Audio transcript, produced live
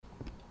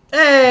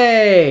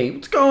Hey,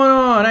 what's going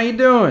on? How you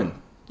doing?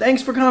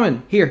 Thanks for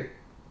coming. Here,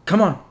 come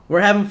on.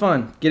 We're having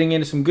fun. Getting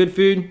into some good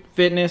food,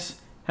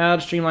 fitness, how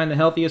to streamline the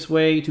healthiest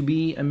way to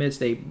be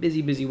amidst a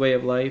busy, busy way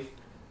of life.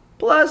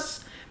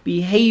 Plus,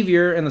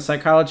 behavior and the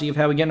psychology of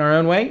how we get in our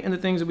own way and the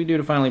things that we do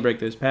to finally break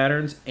those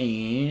patterns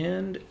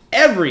and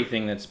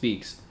everything that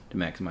speaks to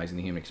maximizing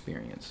the human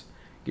experience.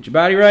 Get your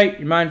body right,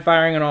 your mind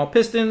firing on all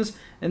pistons,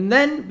 and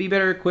then be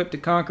better equipped to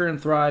conquer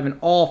and thrive in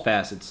all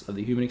facets of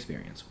the human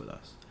experience with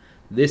us.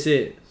 This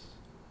is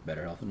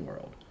Better Health and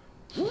World.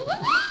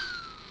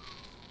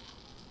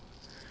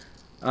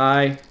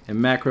 I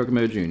am Matt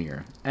Crocomo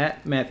Jr.,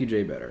 at Matthew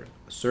J. Better,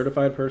 a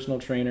certified personal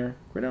trainer,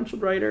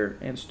 credentialed writer,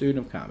 and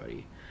student of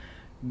comedy.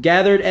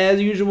 Gathered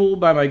as usual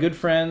by my good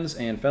friends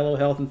and fellow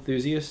health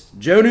enthusiasts,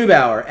 Joe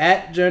Neubauer,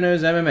 at Joe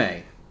Knows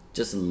MMA.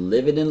 Just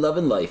living and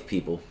loving life,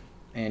 people.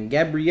 And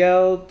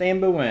Gabrielle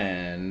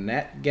Dambouen,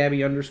 at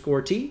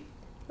Gabby_T.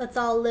 Let's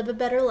all live a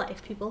better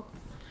life, people.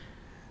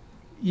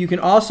 You can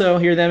also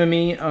hear them and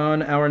me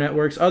on our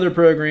network's other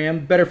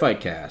program, Better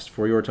Fightcast,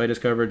 for your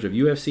tightest coverage of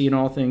UFC and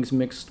all things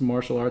mixed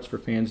martial arts for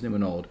fans new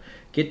and old.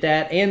 Get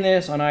that and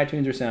this on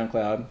iTunes or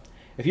SoundCloud.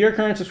 If you're a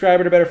current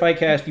subscriber to Better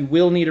Fightcast, you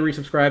will need to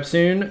resubscribe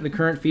soon. The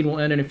current feed will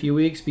end in a few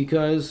weeks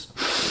because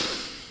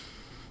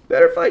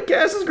Better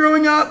Fightcast is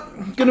growing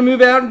up. Gonna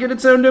move out and get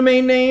its own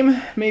domain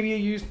name. Maybe a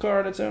used car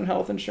and its own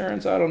health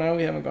insurance. I don't know.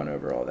 We haven't gone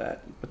over all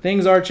that. But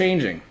things are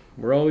changing.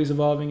 We're always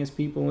evolving as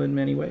people in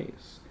many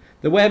ways.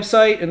 The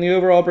website and the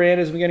overall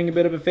brand has been getting a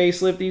bit of a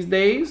facelift these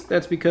days.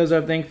 That's because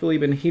I've thankfully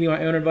been heeding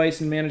my own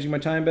advice and managing my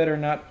time better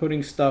and not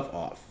putting stuff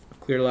off. I've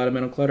cleared a lot of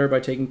mental clutter by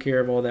taking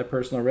care of all that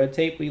personal red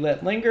tape we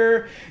let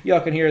linger.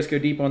 Y'all can hear us go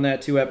deep on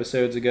that 2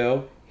 episodes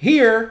ago.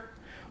 Here,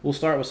 we'll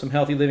start with some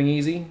Healthy Living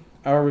Easy.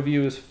 Our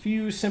review is a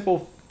few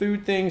simple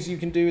food things you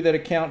can do that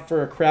account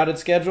for a crowded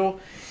schedule.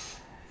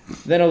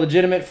 Then a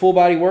legitimate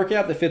full-body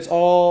workout that fits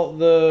all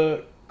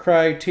the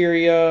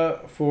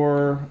criteria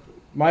for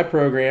my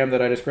program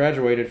that I just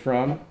graduated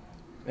from,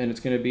 and it's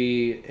going to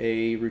be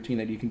a routine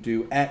that you can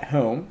do at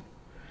home.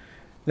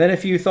 Then a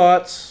few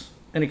thoughts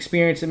and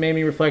experience that made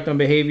me reflect on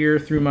behavior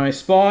through my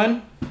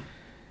spawn.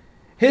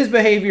 His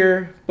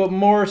behavior, but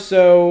more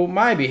so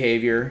my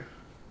behavior.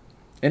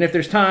 And if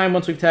there's time,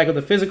 once we've tackled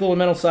the physical and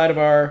mental side of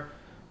our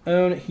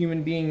own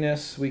human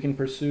beingness, we can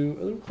pursue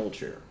a little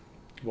culture.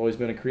 I've always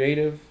been a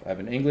creative. I have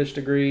an English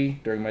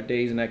degree. During my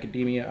days in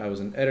academia, I was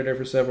an editor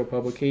for several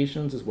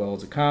publications, as well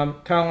as a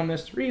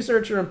columnist,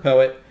 researcher, and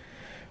poet.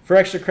 For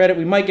extra credit,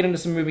 we might get into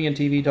some movie and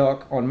TV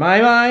talk. On my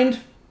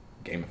mind,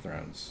 Game of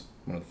Thrones,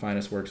 one of the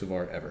finest works of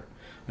art ever.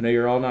 I know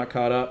you're all not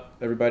caught up,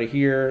 everybody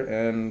here,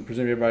 and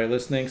presumably everybody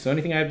listening, so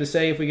anything I have to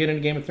say if we get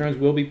into Game of Thrones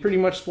will be pretty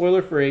much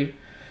spoiler-free.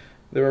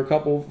 There were a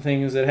couple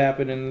things that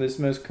happened in this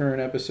most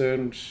current episode,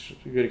 which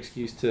is a good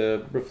excuse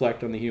to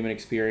reflect on the human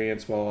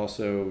experience while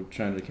also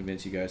trying to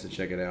convince you guys to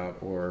check it out.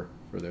 Or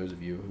for those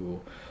of you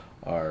who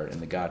are in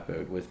the GOT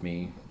boat with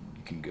me,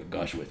 you can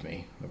gush with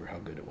me over how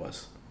good it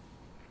was.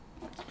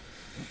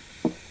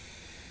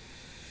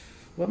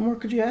 What more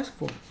could you ask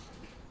for?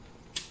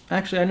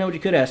 Actually, I know what you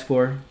could ask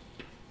for.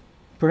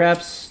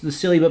 Perhaps the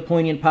silly but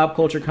poignant pop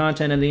culture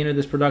content at the end of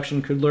this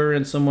production could lure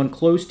in someone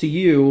close to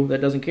you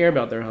that doesn't care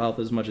about their health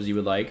as much as you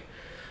would like.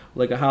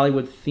 Like a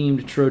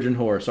Hollywood-themed Trojan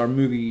horse, our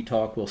movie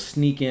talk will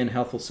sneak in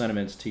healthful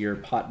sentiments to your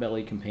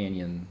pot-bellied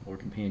companion or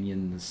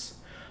companions.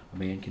 A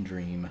man can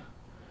dream.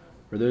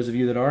 For those of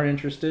you that are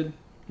interested...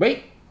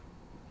 Wait!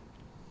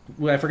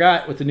 Well, I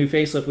forgot, with the new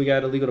facelift, we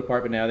got a legal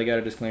department now. They got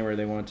a disclaimer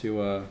they want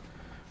to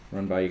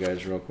run by you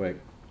guys real quick.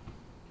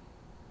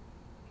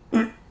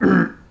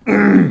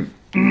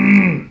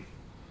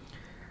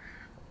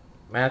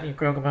 Matthew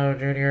Crocomo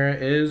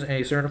Jr. is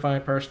a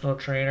certified personal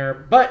trainer,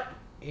 but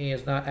he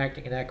is not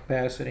acting in that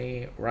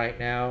capacity right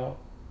now.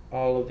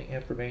 All of the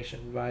information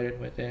provided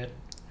within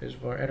is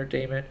for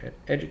entertainment and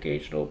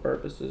educational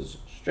purposes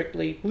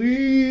strictly.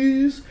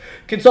 Please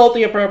consult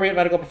the appropriate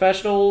medical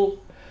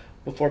professional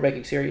before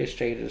making serious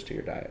changes to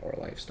your diet or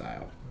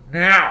lifestyle.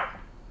 Now,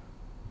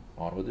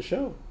 on with the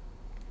show.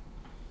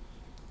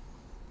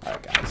 All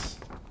right, guys.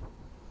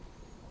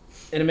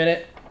 In a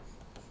minute,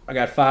 I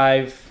got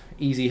 5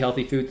 easy,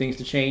 healthy food things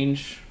to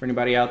change. For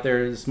anybody out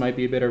there, this might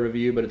be a bit of a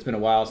review, but it's been a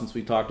while since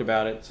we talked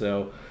about it,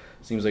 so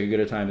it seems like a good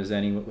a time as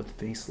any with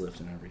the facelift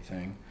and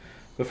everything.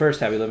 But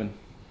first, how we living?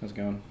 How's it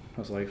going?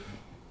 How's life?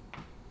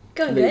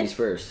 Going good. Ladies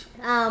first.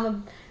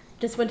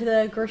 Just went to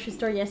the grocery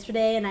store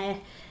yesterday, and I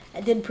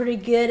did pretty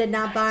good at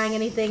not buying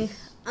anything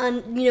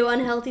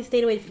unhealthy.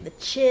 Stayed away from the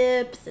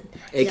chips. And,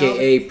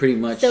 AKA pretty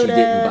much soda. She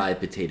didn't buy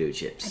potato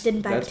chips. I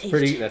didn't buy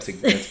potato chips. That's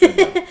good.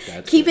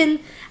 That's good.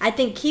 I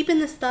think keeping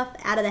the stuff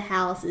out of the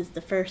house is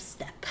the first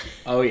step.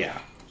 Oh, yeah.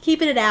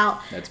 Keeping it out.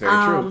 That's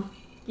very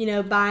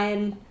true.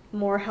 Buying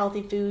more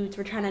healthy foods.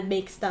 We're trying to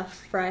make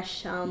stuff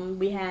fresh.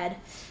 We had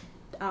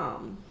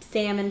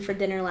salmon for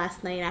dinner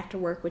last night after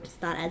work, which is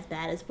not as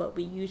bad as what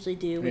we usually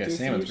do. Yeah,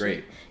 salmon's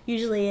great.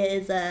 Usually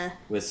is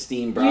with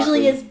steamed broccoli.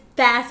 Usually is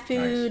fast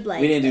food. Nice.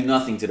 Like we didn't do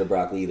nothing to the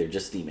broccoli either,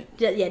 just steam it.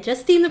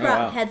 Just steam the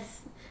broccoli. Wow. Had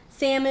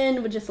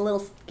salmon with just a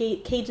little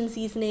Cajun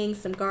seasoning,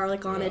 some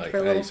garlic on it for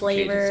a I little used some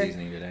Cajun flavor.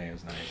 seasoning today. It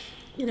was nice.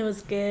 And it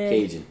was good.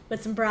 Cajun.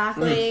 With some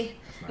broccoli.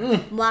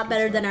 A lot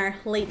better than our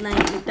late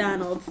night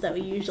McDonald's that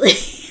we usually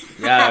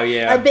Oh,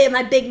 yeah.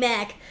 my Big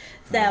Mac.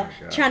 So Oh, my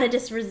God. trying to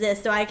just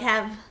resist. So I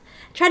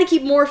try to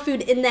keep more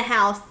food in the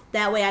house.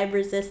 That way I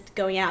resist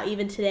going out.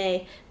 Even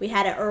today we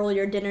had an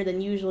earlier dinner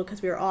than usual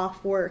because we were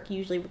off work.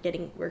 Usually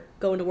we're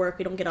going to work.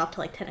 We don't get off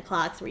till like 10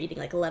 o'clock. So we're eating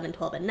like 11,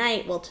 12 at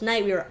night. Well,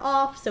 tonight we were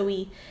off. So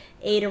we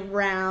ate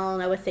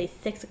around, I would say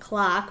 6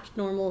 o'clock,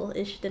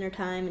 normal-ish dinner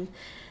time. And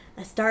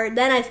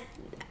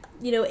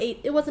ate.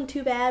 It wasn't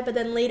too bad, but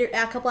then later,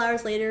 a couple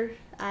hours later,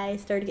 I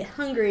started to get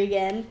hungry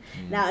again.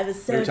 Now I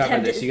was so We were talking about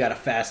tempted. this. You got a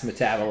fast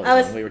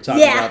metabolism. We were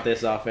talking yeah. about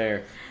this off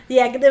air.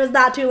 Yeah, it was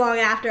not too long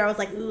after. I was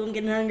like, ooh, I'm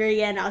getting hungry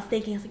again. I was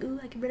like, ooh,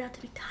 I can run out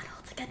to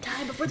McDonald's. I got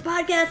time before the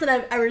podcast.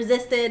 And I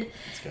resisted.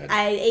 That's good.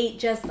 I ate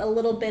just a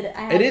little bit.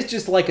 It is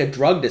just like a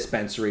drug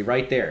dispensary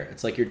right there.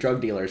 It's like your drug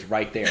dealer's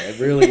right there. It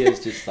really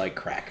is just like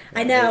crack.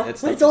 I know,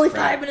 It's but like it's only just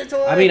crack. 5 minutes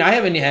away. I mean, I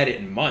haven't had it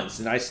in months,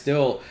 and there's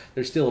still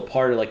a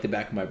part of like the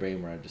back of my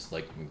brain where I just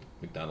like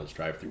McDonald's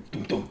drive-through.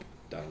 Dum, dum,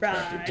 McDonald's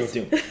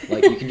drive-through. Dum, dum.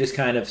 Like you can just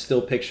kind of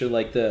still picture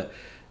like the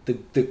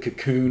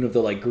cocoon of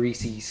the like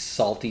greasy,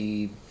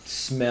 salty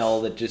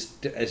smell that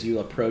just as you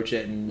approach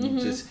it and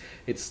just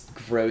it's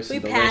gross we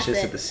and pass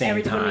delicious it at the same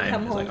every time. time we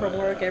come It's home like, from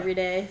work every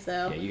day.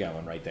 So Yeah, you got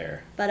one right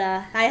there. But I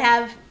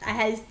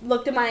had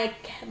looked at my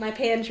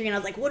pantry and I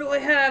was like, what do I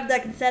have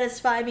that can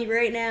satisfy me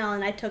right now?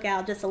 And I took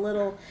out just a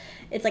little.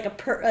 It's like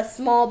a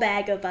small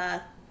bag of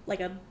like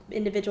a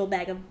individual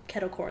bag of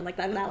kettle corn, like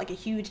not like a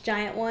huge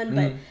giant one,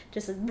 but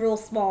just a real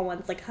small one.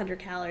 It's like 100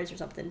 calories or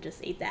something.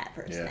 Just ate that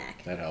for a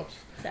snack. That helps.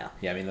 So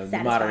Yeah, I mean the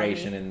satisfying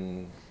moderation me.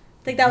 and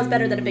I think that was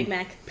better than a Big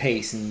Mac.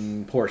 pace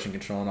and portion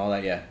control and all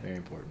that. Yeah, very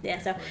important. Yeah,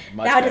 Very so important.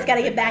 Much now I better just got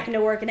to than get Big back Mac.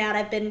 into working out.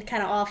 I've been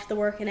kind of off the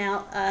working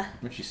out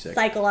When she's sick.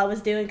 cycle I was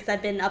doing because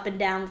I've been up and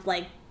down with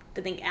like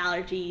I think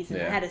allergies and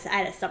Yeah. I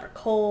had a summer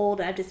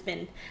cold. I've just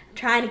been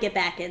trying to get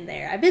back in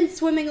there. I've been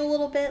swimming a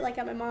little bit like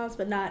at my mom's,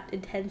 but not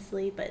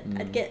intensely. But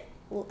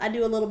I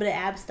do a little bit of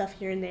ab stuff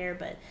here and there,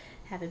 but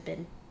haven't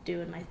been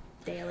doing my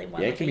daily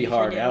one. Yeah, like it can I be usually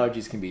hard. do.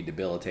 Allergies can be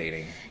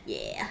debilitating.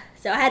 Yeah,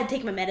 so I had to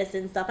take my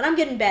medicine and stuff, and I'm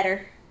getting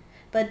better.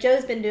 But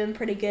Joe's been doing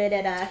pretty good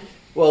at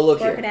Well, look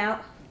working here.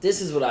 out. This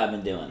is what I've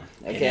been doing.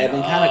 Okay, Yeah. I've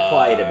been kind of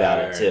quiet about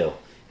it too,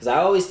 because I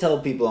always tell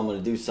people I'm going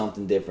to do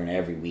something different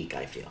every week.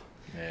 I feel.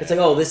 Yeah. It's like,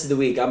 oh, this is the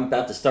week I'm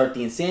about to start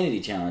the Insanity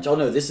Challenge. Oh,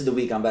 no, this is the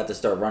week I'm about to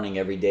start running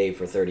every day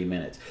for 30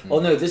 minutes.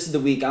 Oh, no, this is the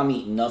week I'm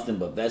eating nothing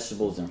but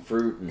vegetables and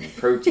fruit and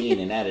protein,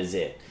 and that is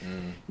it.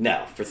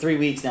 No, for 3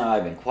 weeks now,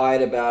 I've been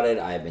quiet about it.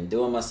 I've been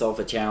doing myself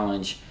a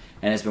challenge,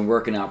 and it's been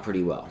working out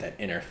pretty well. That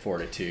inner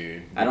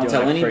fortitude. I don't You're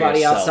tell doing it for anybody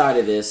yourself. outside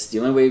of this. The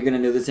only way you're going to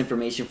know this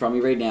information from me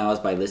right now is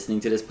by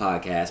listening to this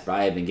podcast, but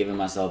I have been giving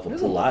myself a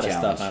There's a pull-up lot of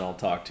challenge. stuff I don't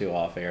talk to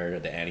off air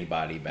to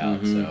anybody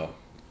about, so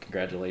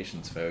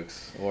congratulations,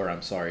 folks. Or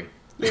I'm sorry.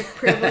 You're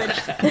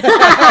privileged.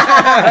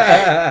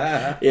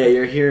 Yeah,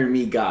 you're hearing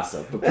me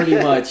gossip. But pretty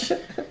much,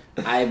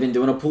 I've been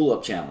doing a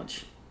pull-up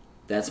challenge.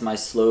 That's my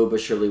slow but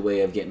surely way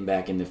of getting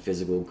back into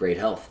physical great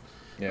health.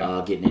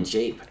 Yeah. Getting in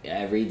shape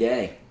every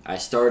day. I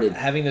started...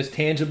 Having those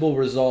tangible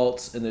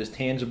results and those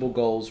tangible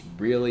goals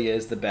really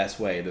is the best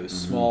way. Those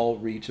small,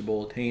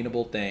 reachable,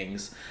 attainable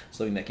things,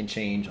 something that can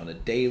change on a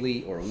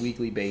daily or a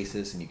weekly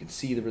basis, and you can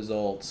see the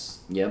results.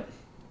 Yep.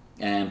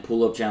 And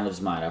pull-up challenge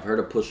is mine. I've heard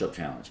of push-up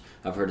challenge.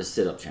 I've heard of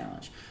sit-up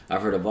challenge.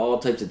 I've heard of all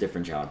types of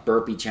different challenge.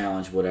 Burpee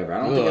challenge, whatever. I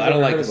don't think Ugh, I've I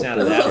don't ever like heard the of a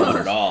sound of pull-up that one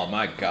challenge. at all.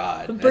 My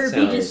God. That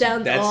Burpee just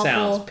sounds that awful.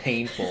 sounds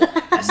painful.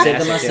 I said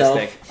to myself,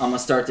 Masochistic. I'm going to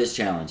start this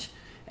challenge.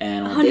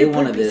 And on day 100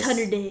 one of burpees, this...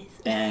 100 days.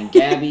 And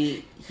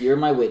Gabby, you're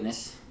my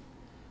witness.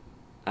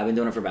 I've been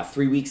doing it for about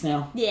 3 weeks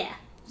now. Yeah.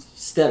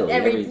 Steadily.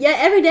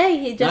 Every day.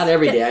 He just Not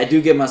every day. I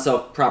do give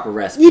myself proper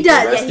rest. He people.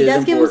 does. Rest Yeah, he is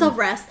does give important. himself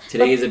rest.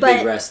 Today is a but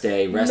big rest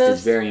day. Rest most-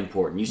 is very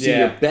important. You see Yeah.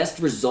 your best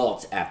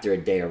results after a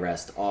day of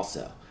rest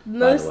also,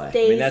 Most by the way.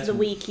 days that's- of the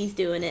week he's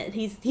doing it.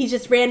 He's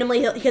just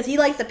randomly because he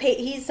likes to pay.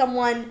 He's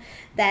someone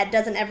that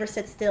doesn't ever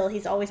sit still.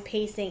 He's always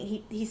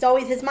pacing. He's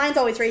always his mind's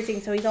always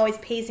racing, so he's always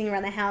pacing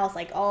around the house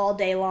like all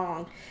day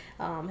long.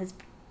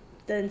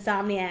 The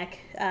insomniac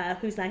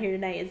who's not here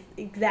tonight is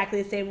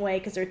exactly the same way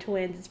because they're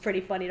twins. It's pretty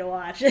funny to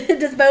watch.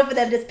 Just both of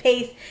them just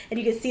pace, and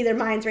you can see their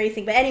minds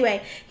racing. But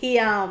anyway, he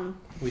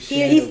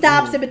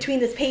stops in between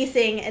this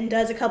pacing and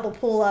does a couple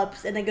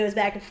pull-ups, and then goes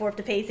back and forth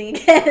to pacing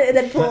again, and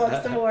then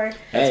pull-ups some more.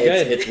 Hey,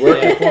 good. it's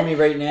working for me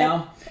right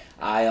now.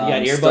 I You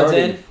got earbuds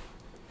started, in?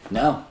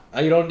 No. Oh,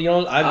 you don't.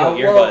 I've got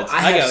Well, earbuds. I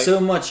have go. so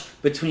much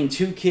between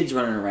two kids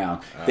running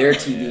around, their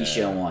TV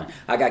show on.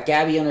 I got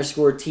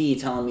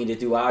Gabby_T telling me to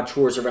do odd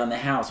chores around the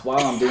house while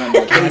I'm doing my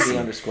Gabby pacing.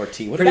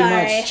 _T. What Pretty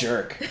a Sorry.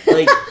 jerk.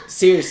 Like,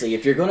 seriously,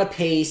 if you're going to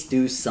pace,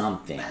 do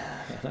something.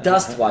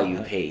 Dust while you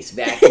pace.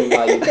 Vacuum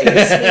while you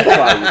pace. Sleep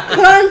while you pace.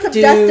 Put on some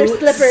Do duster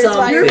slippers while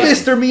something. you're You're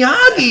Mr.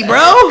 Miyagi,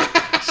 bro.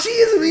 She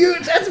is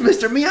That's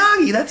Mr.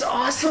 Miyagi. That's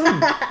awesome.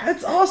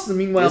 That's awesome.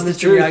 Meanwhile, It's the Mr.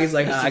 truth. Miyagi's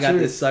like, It's the I got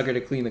truth. this sucker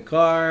to clean the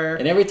car.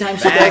 And every time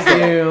she does that,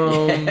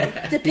 Vacuum.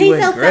 To He pace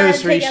went outside and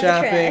grocery take out the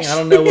shopping. trash. I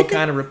don't know what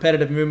kind of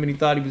repetitive movement he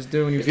thought he was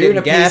doing. He was If you're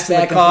getting gonna gas pace in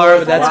the back and car, forth,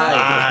 but that's why?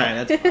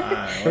 fine. That's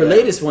fine. her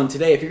latest one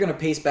today, if you're going to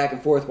pace back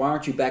and forth, why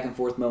aren't you back and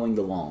forth mowing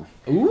the lawn?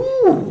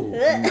 Ooh,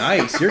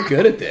 nice. You're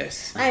good at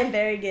this. I am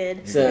very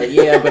good. So,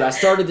 yeah, but I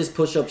started this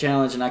push-up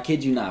challenge, and I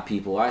kid you not,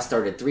 people, I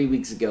started 3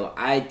 weeks ago.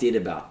 I did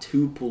about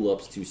 2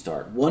 pull-ups to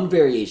start. One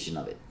variation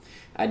of it.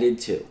 I did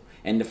 2.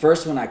 And the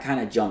first one I kind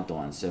of jumped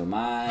on, so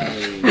my...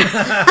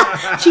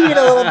 Cheated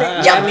a little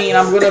bit. I mean,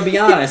 I'm going to be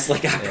honest.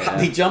 Like, I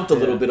probably jumped a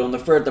little bit on the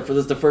first.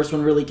 Does the first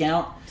one really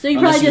count? So you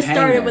Unless probably just hang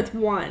started there. with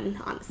one,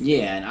 honestly.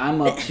 Yeah, and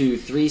I'm up to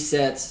 3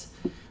 sets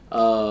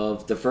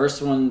of the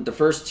first one. The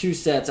first 2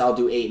 sets, I'll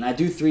do 8. And I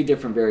do 3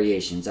 different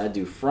variations. I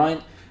do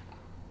front,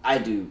 I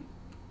do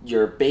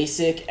your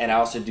basic, and I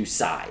also do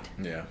side.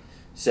 Yeah.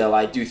 So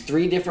I do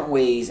 3 different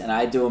ways, and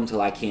I do them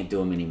till I can't do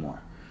them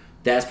anymore.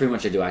 That's pretty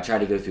much what I do. I try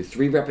to go through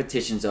 3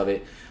 repetitions of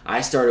it.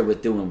 I started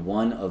with doing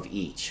 1 of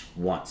each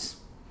once.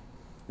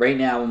 Right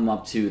now I'm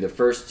up to the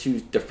first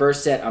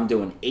set I'm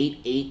doing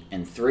 8, 8,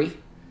 and 3.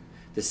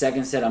 The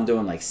second set I'm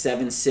doing like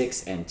 7,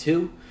 6, and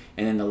 2.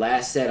 And then the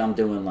last set I'm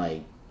doing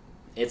like,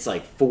 it's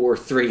like 4,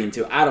 3, and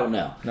 2. I don't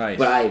know. Nice.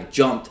 But I've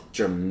jumped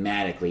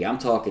dramatically. I'm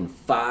talking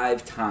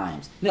 5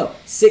 times. No,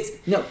 6.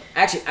 No,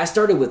 actually I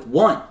started with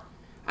 1.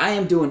 I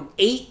am doing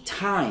 8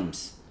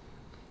 times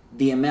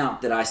the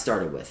amount that I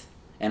started with.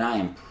 And I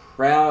am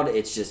proud.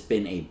 It's just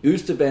been a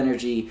boost of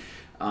energy.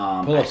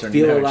 I Pull-ups are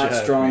feel no a lot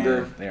joke,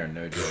 stronger. man. They are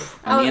no joke.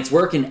 I mean, it's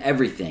working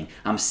everything.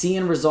 I'm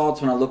seeing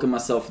results when I look at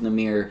myself in the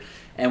mirror.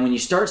 And when you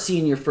start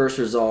seeing your first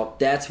result,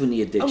 that's when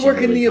the addiction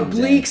really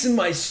comes in. in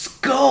my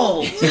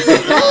skull.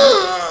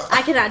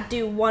 I cannot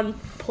do 1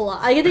 pull-up.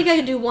 I think I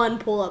can do 1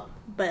 pull-up,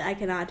 but I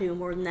cannot do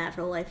more than that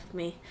for the life of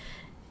me.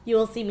 You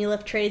will see me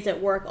lift trays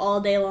at work all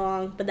day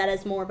long, but that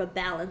is more of a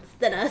balance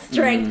than a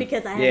strength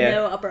because I have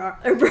no upper arm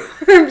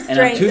strength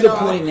And I'm to at the all.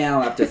 point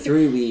now, after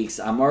 3 weeks,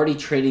 I'm already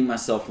training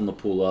myself on the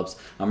pull-ups.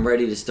 I'm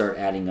ready to start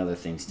adding other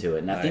things to it.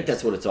 And I think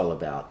that's what it's all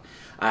about.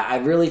 I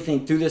really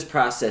think through this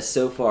process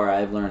so far,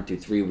 I've learned through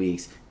 3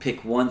 weeks,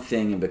 pick one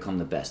thing and become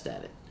the best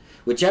at it.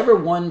 Whichever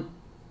one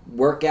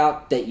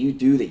workout that you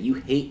do that you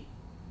hate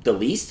the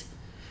least,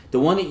 the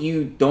one that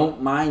you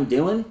don't mind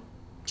doing,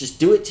 just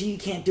do it till you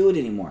can't do it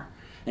anymore.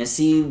 And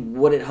see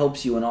what it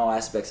helps you in all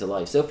aspects of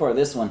life. So far,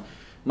 this one,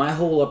 my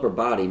whole upper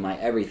body, my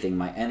everything,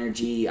 my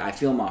energy, I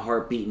feel my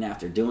heart beating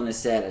after doing a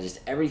set.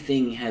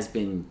 Everything has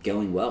been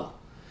going well.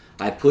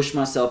 I push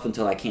myself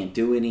until I can't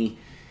do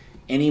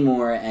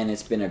anymore, and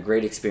it's been a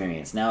great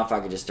experience. Now, if I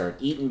could just start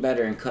eating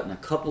better and cutting a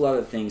couple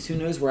other things, who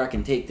knows where I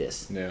can take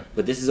this? Yeah.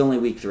 But this is only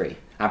week 3.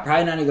 I'm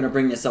probably not even going to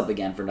bring this up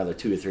again for another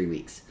 2 to 3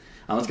 weeks.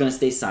 I'm just going to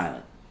stay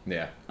silent.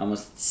 Yeah. I'm going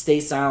to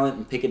stay silent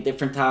and pick a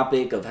different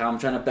topic of how I'm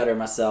trying to better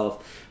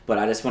myself. But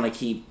I just want to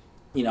keep,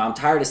 I'm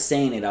tired of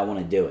saying it. I want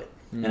to do it.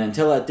 And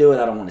until I do it,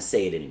 I don't want to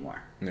say it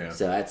anymore. Yeah.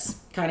 So that's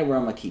kind of where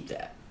I'm going to keep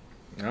that.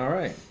 All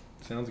right.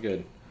 Sounds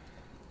good.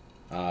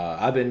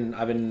 I've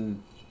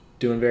been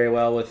doing very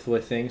well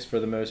with things for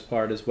the most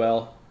part as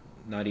well.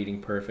 Not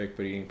eating perfect,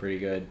 but eating pretty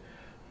good.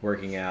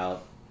 Working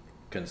out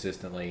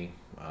consistently,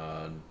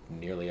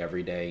 nearly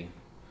every day.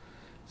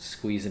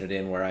 Squeezing it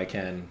in where I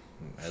can.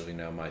 As we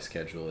know, my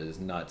schedule is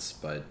nuts,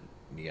 but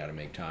you got to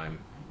make time.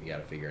 You got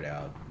to figure it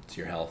out. It's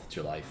your health. It's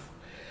your life.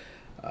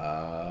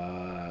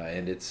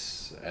 And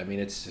it's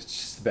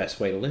just the best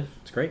way to live.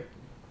 It's great.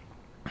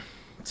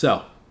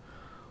 So,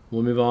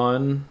 we'll move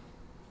on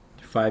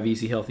to 5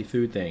 easy healthy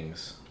food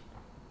things.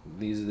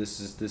 This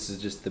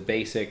is just the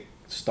basic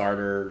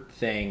starter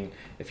thing.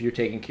 If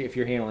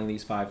you're handling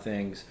these 5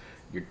 things,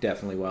 you're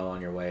definitely well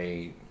on your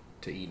way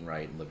to eating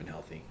right and living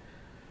healthy.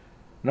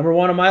 Number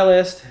 1 on my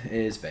list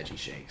is veggie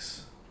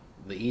shakes.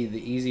 The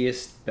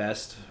easiest,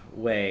 best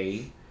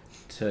way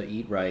to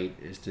eat right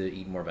is to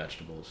eat more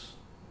vegetables.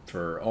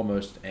 For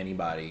almost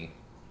anybody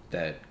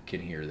that can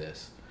hear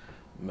this,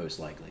 most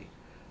likely.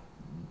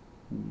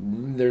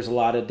 There's a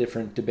lot of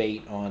different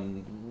debate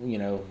on,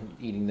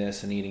 eating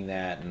this and eating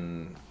that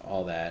and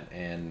all that.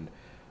 And,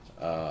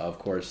 of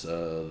course,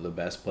 the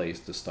best place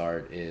to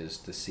start is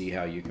to see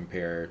how you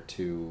compare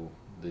to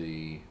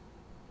the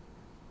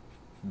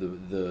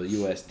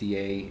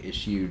USDA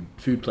issued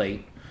food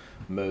plate.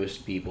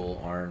 Most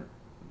people aren't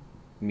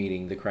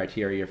meeting the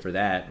criteria for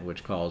that,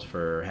 which calls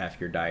for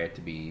half your diet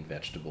to be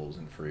vegetables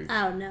and fruit.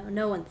 Oh,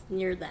 no one's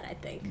near that, I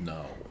think.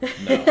 No.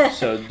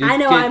 So I'm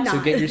not.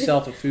 So get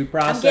yourself a food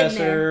I'm getting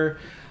processor.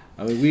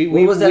 I mean,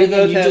 What was that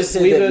again? You both just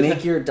said we that both make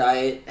have- your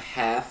diet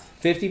half.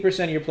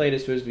 50% of your plate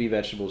is supposed to be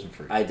vegetables and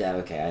fruit. I've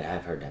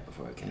heard that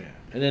before. Okay. Yeah.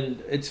 And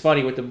then it's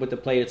funny with the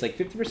plate. It's like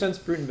 50% is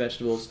fruit and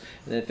vegetables,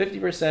 and then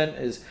 50%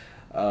 is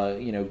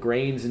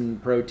grains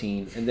and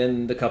protein, and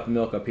then the cup of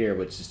milk up here,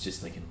 which is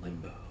just like in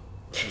limbo.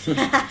 It's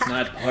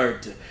not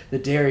part. The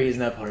dairy is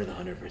not part of the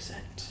 100%.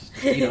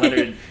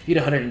 Eat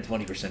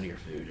 120% of your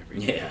food every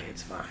day. Yeah.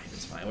 It's fine.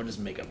 We'll just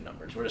make up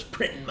numbers. We're just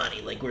printing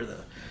money like we're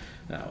the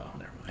well,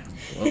 never mind.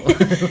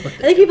 I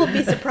think people would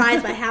be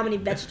surprised by how many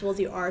vegetables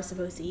you are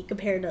supposed to eat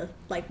compared to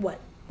like what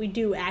we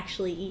do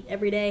actually eat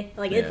every day.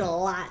 Like it's a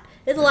lot.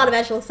 It's a lot of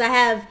vegetables. I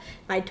have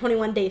my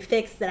 21-day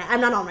fix that I'm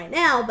not on right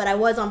now, but I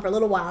was on for a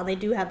little while, and they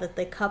do have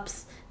the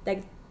cups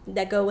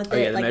that go with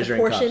it, like the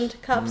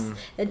portioned cups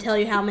that tell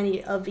you how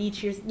many of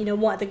each year's,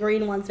 what the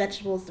green ones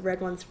vegetables, the red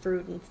ones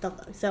fruit and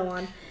stuff, so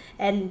on,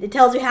 and it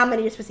tells you how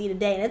many you're supposed to eat a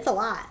day, and it's a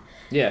lot.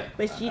 Yeah,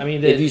 I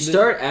mean, if you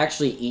start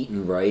actually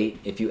eating right,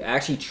 if you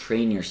actually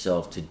train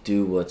yourself to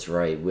do what's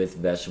right with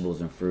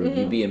vegetables and fruit,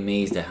 you'd be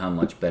amazed at how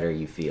much better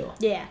you feel.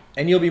 Yeah,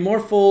 and you'll be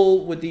more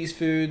full with these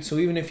foods. So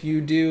even if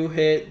you do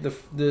hit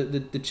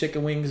the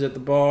chicken wings at the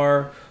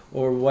bar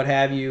or what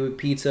have you,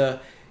 pizza,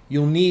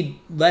 you'll need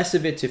less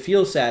of it to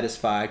feel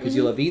satisfied because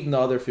you'll have eaten the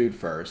other food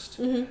first.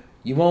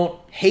 You won't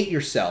hate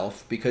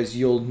yourself because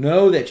you'll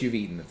know that you've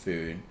eaten the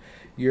food.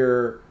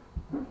 Your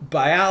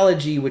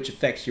biology, which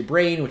affects your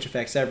brain, which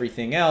affects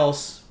everything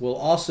else, will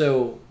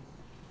also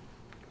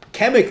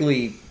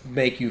chemically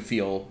make you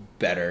feel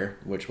better,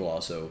 which will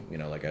also,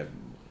 like I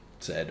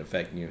said,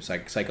 affect you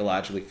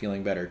psychologically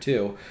feeling better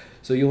too.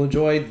 So you'll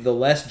enjoy the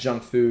less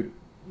junk food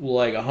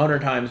like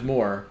 100 times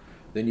more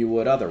than you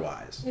would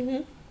otherwise.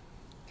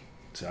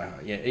 So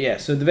yeah.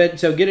 So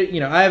so get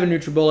it. I have a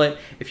NutriBullet.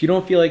 If you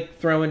don't feel like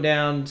throwing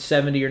down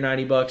 $70 or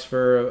 $90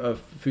 for a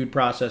food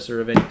processor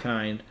of any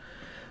kind,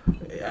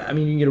 I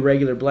mean, you can get a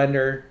regular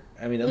blender.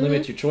 I mean, that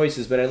limits your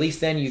choices, but at least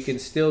then you can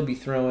still be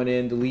throwing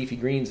in the leafy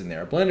greens in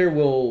there. A blender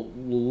will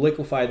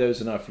liquefy those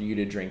enough for you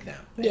to drink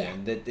them. Yeah.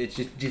 And it's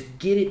just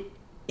get it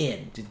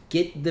in. Just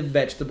get the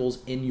vegetables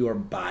in your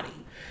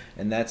body,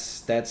 and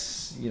that's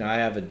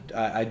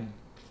I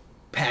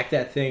pack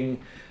that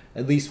thing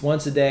at least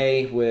once a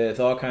day with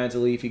all kinds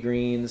of leafy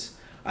greens.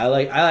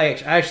 I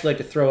actually like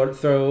to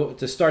throw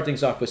to start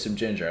things off with some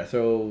ginger. I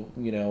throw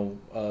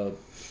a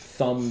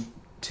thumb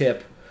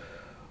tip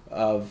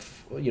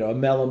of a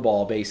melon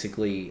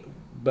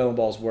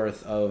ball's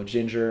worth of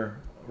ginger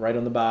right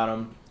on the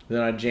bottom.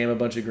 Then I jam a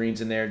bunch of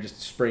greens in there,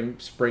 just spring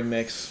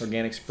mix,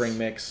 organic spring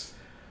mix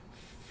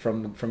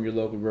from your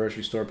local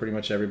grocery store. Pretty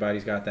much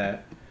everybody's got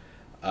that.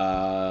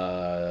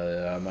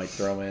 I might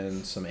throw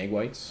in some egg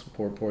whites,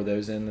 pour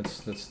those in.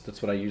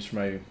 That's what I use for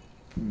my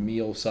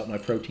my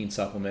protein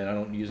supplement. I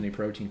don't use any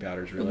protein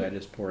powders really. I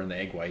just pour in the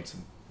egg whites,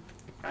 and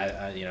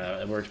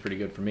it works pretty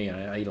good for me.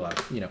 I eat a lot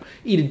of,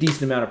 eat a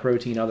decent amount of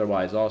protein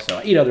otherwise also.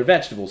 I eat other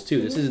vegetables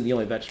too. This isn't the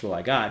only vegetable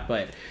I got,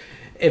 but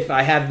if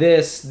I have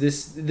this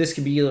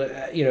could be,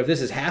 if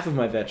this is half of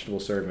my vegetable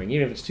serving,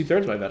 even if it's 2/3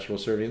 of my vegetable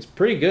serving, it's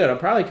pretty good. I'm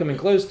probably coming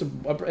close to,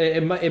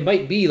 it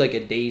might be like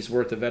a day's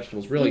worth of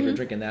vegetables really if you're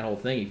drinking that whole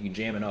thing, if you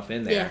jam enough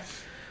in there.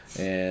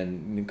 Yeah.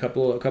 And a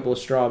couple of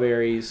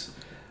strawberries,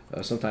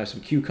 sometimes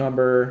some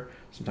cucumber,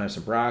 sometimes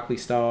some broccoli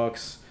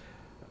stalks.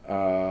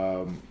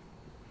 I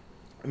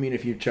mean,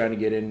 if you're trying to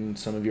get in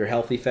some of your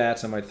healthy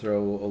fats, I might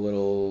throw a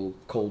little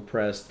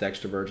cold-pressed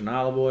extra virgin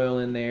olive oil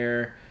in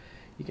there.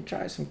 You can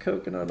try some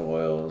coconut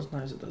oil.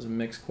 Sometimes it doesn't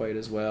mix quite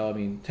as well. I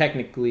mean,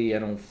 technically, I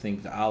don't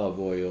think the olive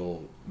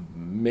oil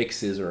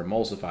mixes or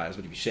emulsifies,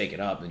 but if you shake it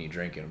up and you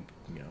drink it, I'm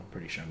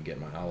pretty sure I'm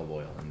getting my olive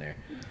oil in there.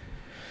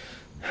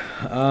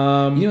 You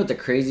know what the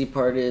crazy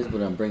part is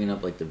when I'm bringing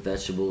up like the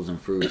vegetables and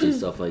fruits and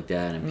stuff like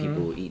that, and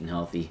people eating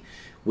healthy?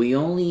 We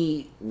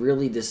only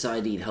really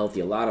decide to eat healthy.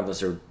 A lot of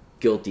us are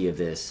guilty of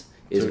this.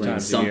 Is when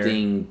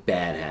something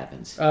bad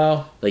happens.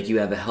 Oh, like you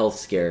have a health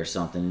scare or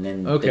something, and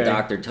then the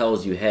doctor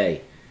tells you,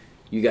 "Hey,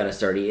 you got to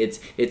start eating."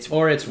 It's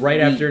right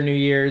after New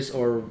Year's,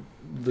 or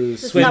the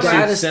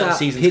swimsuit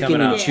season's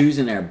picking and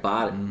choosing our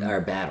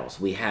battles.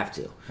 We have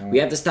to. We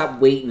have to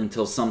stop waiting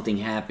until something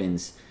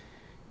happens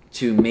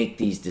to make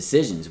these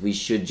decisions. We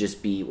should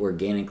just be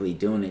organically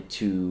doing it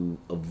to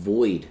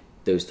avoid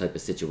those type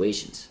of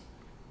situations.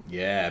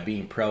 Yeah,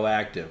 being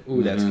proactive.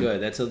 Ooh, that's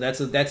good.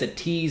 That's a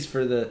tease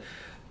for the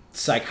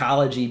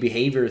psychology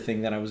behavior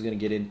thing that I was going to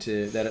get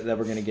into that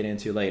we're going to get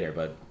into later,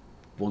 but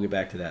we'll get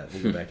back to that.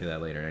 We'll get back to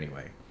that later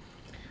anyway.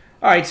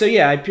 All right, so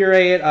yeah, I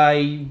puree it.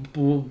 I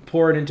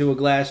pour it into a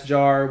glass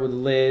jar with a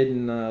lid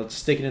and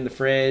stick it in the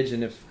fridge.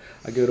 And if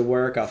I go to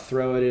work, I'll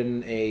throw it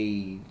in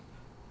a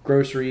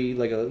grocery,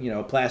 like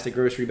a plastic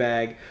grocery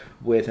bag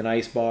with an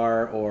ice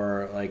bar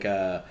or like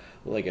a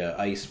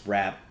ice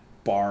wrap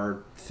bar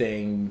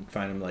thing.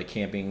 Find them like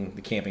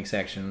the camping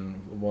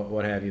section,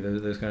 what have you,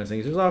 those kind of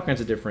things. There's all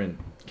kinds of different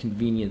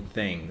convenient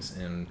things,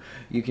 and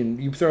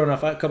you throw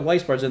enough a couple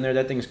ice bars in there,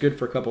 that thing's good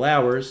for a couple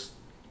hours.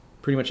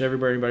 Pretty much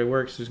everybody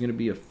works. There's going to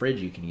be a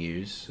fridge you can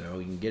use, so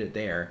you can get it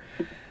there.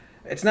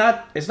 It's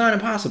not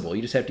impossible.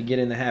 You just have to get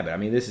in the habit. I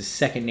mean, this is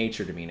second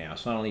nature to me now,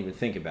 so I don't even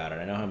think about it.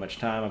 I know how much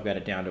time. I've got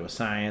it down to a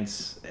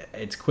science.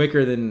 It's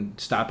quicker than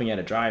stopping at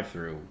a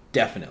drive-thru,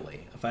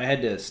 definitely. If I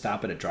had to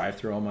stop at a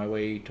drive-thru on my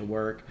way to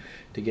work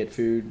to get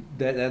food,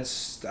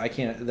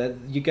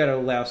 you got to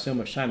allow so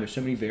much time. There's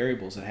so many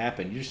variables that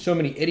happen. There's so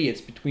many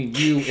idiots between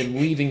you and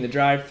leaving the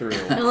drive-thru.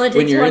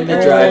 When you're in the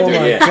drive-thru,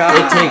 it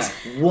takes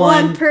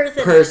one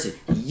person.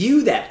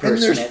 You, that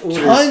person. And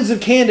there's tons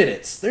of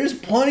candidates. There's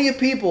plenty of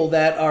people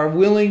that are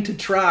willing to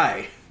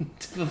try.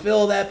 to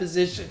fulfill that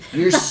position.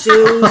 You're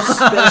so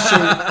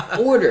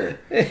special order.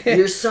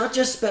 You're such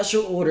a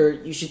special order.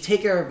 You should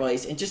take our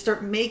advice and just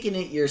start making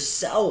it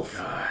yourself.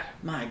 God.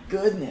 My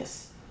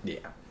goodness. Yeah.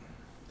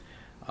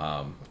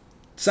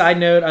 Side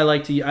note: I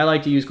like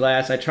to use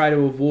glass. I try to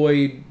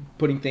avoid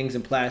putting things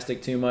in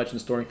plastic too much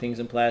and storing things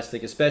in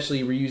plastic,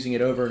 especially reusing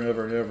it over and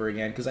over and over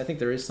again, because I think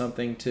there is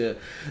something to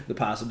the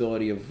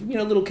possibility of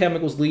little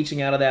chemicals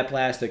leaching out of that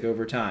plastic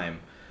over time.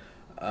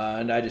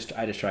 And I just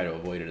try to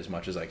avoid it as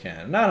much as I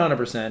can. Not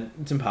 100%.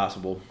 It's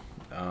impossible.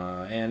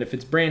 And if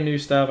it's brand new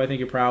stuff, I think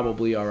you're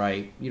probably all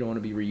right. You don't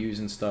want to be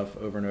reusing stuff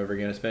over and over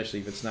again, especially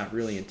if it's not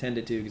really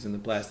intended to, because then the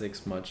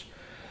plastic's much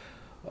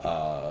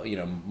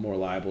more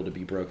liable to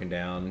be broken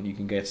down. You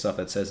can get stuff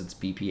that says it's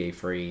BPA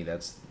free.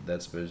 That's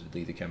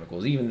supposedly the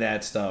chemicals. Even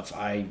that stuff,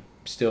 I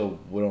still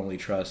would only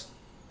trust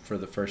for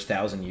the first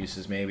 1,000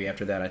 uses. Maybe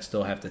after that, I'd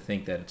still have to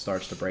think that it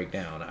starts to break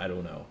down. I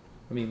don't know.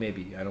 I mean,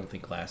 maybe. I don't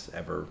think glass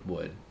ever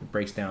would. It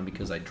breaks down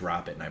because I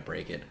drop it and I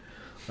break it,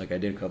 like I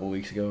did a couple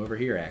weeks ago over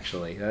here.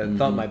 Actually, I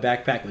thought my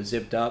backpack was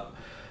zipped up.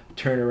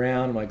 Turn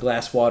around, my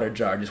glass water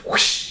jar just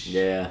whoosh.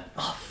 Yeah.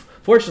 Off.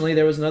 Fortunately,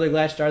 there was another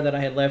glass jar that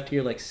I had left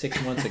here like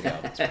 6 months ago.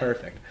 It's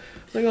perfect.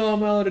 It's like, oh,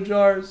 I'm out of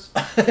jars.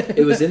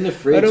 It was in the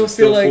fridge. It's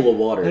still full of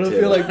water, I don't too.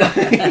 feel like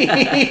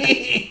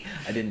I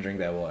didn't drink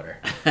that water,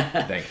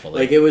 thankfully.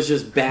 Like it was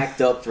just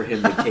backed up for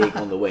him to take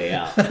on the way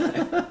out.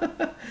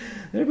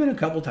 There have been a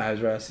couple times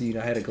where I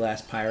had a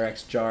glass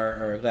Pyrex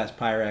jar or a glass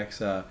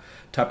Pyrex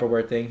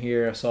Tupperware thing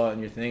here. I saw it in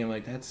your thing. I'm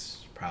like, that's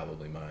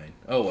probably mine.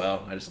 Oh,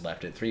 well, I just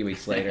left it 3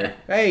 weeks later.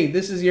 Hey,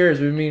 this is yours.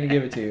 We've been meaning to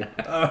give it to you.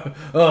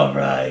 Oh,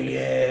 right,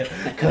 yeah.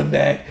 Come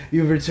back.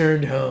 You've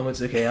returned home.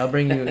 It's okay. I'll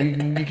bring you.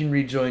 You can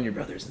rejoin your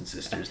brothers and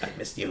sisters. They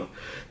missed you.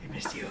 They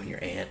missed you and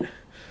your aunt.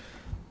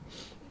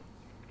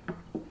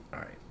 All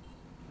right.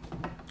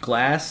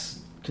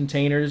 Glass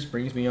containers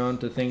brings me on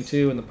to thing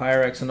 2 and the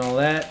Pyrex and all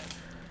that.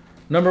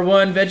 Number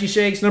 1, veggie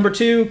shakes. Number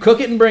 2,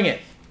 cook it and bring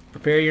it.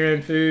 Prepare your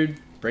own food.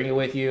 Bring it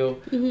with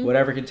you. Mm-hmm.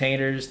 Whatever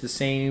containers, the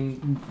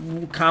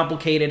same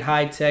complicated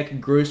high-tech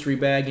grocery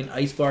bag and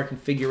ice bar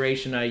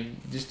configuration I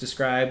just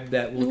described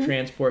that will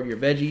transport your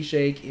veggie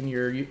shake in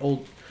your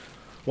old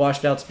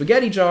washed-out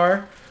spaghetti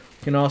jar.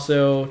 Can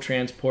also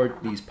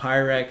transport these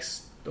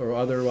Pyrex or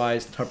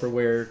otherwise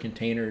Tupperware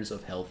containers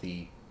of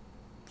healthy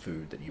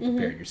food that you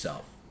prepared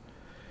yourself.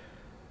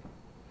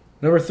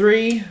 Number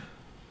 3...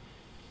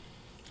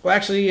 Well,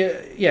 actually,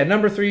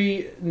 number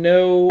 3,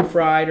 no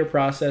fried or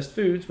processed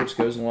foods, which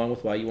goes along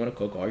with why you want to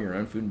cook all your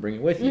own food and bring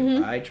it with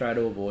you. I try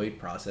to avoid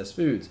processed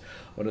foods.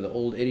 One of the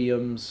old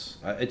idioms,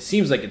 it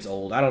seems like it's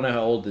old. I don't know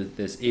how old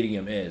this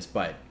idiom is,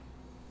 but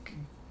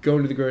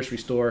going to the grocery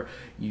store,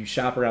 you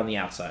shop around the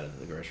outside of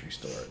the grocery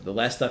store. The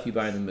less stuff you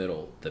buy in the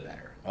middle, the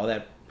better. All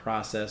that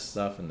processed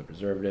stuff and the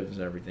preservatives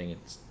and everything,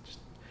 it's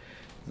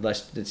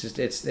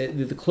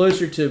the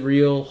closer to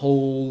real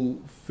whole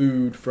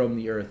food from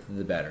the earth,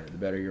 the better. The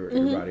better your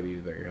body will be,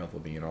 the better your health will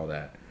be, and all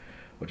that.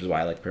 Which is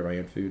why I like to prepare my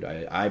own food.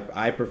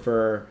 I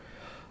prefer.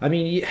 I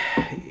mean,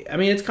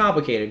 it's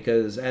complicated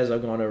because as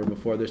I've gone over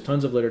before, there's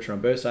tons of literature on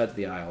both sides of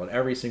the aisle and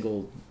every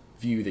single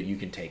view that you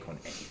can take on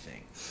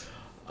anything.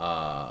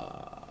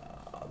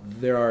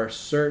 There are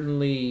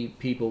certainly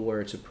people where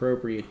it's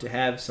appropriate to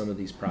have some of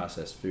these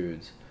processed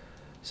foods.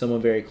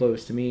 Someone very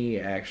close to me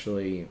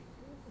actually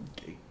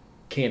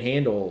can't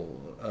handle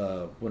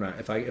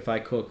if I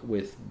cook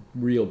with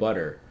real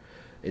butter,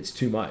 it's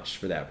too much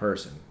for that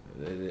person.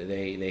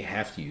 They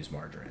have to use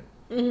margarine.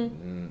 I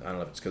don't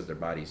know if it's because their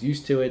body's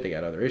used to it. They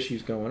got other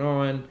issues going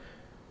on.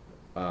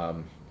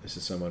 This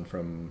is someone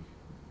from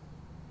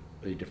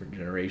a different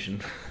generation,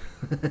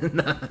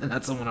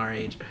 not someone our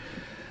age,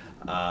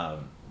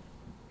 and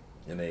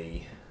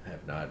they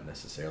have not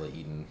necessarily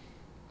eaten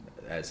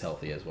as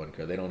healthy as one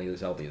could. They don't eat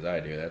as healthy as I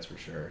do, that's for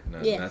sure.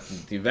 Not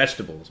the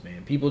vegetables,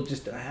 man. People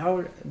just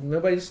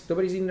nobody's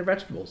eating their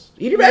vegetables.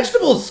 Eat your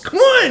vegetables. Come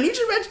on, eat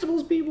your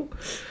vegetables, people.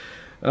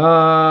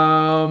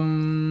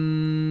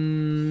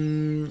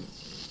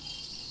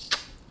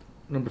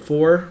 Number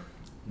 4,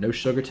 no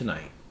sugar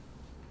tonight.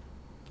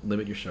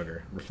 Limit your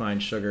sugar.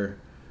 Refined sugar.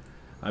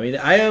 I mean,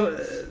 I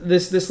have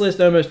this list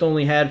almost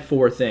only had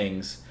 4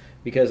 things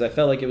because I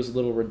felt like it was a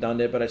little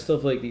redundant, but I still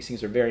feel like these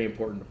things are very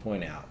important to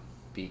point out.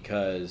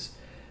 Because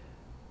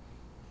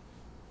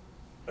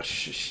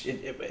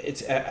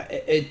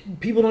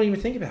people don't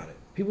even think about it.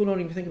 People don't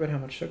even think about how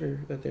much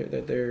sugar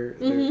that they're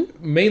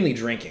mainly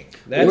drinking.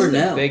 That's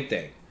the big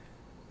thing.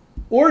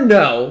 Or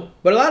no,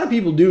 but a lot of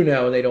people do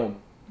know and they don't.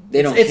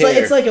 They don't.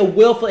 It's like a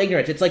willful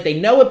ignorance. It's like they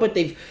know it, but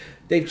they've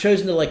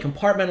chosen to like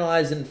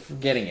compartmentalize and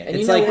forgetting it. And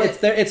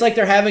it's like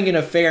they're having an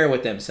affair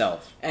with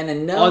themselves. And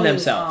then on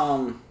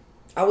themselves.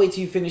 I'll wait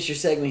till you finish your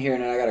segment here,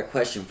 and then I got a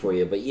question for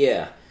you. But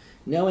yeah.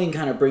 Knowing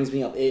kind of brings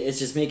me up. It's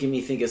just making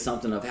me think of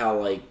something of how,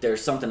 like,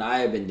 there's something I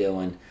have been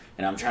doing,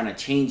 and I'm trying to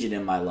change it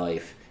in my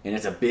life, and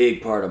it's a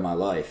big part of my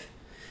life.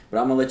 But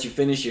I'm going to let you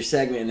finish your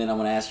segment, and then I'm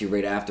going to ask you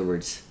right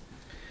afterwards.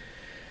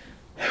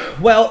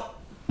 Well,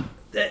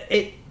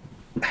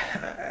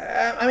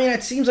 I'm I mean,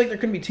 it seems like there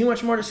couldn't be too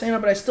much more to say on it,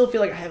 but I still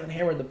feel like I haven't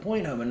hammered the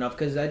point home enough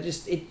because I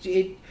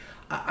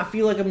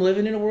feel like I'm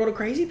living in a world of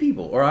crazy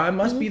people, or I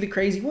must be the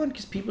crazy one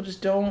because people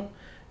just don't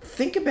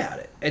think about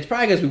it. It's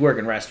probably because we work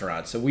in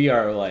restaurants, so we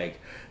are like,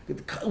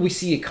 we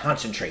see it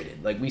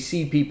concentrated. Like we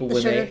see people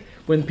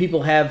when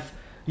people have,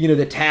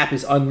 the tap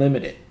is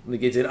unlimited.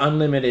 Like it's an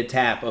unlimited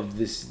tap of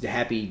this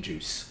happy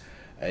juice,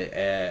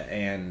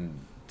 and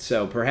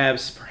so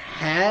perhaps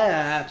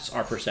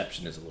our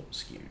perception is a little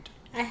skewed.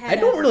 I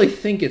don't really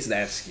think it's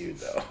that skewed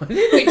though. I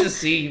think we just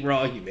see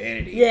raw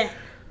humanity. Yeah.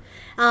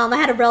 I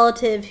had a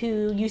relative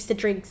who used to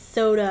drink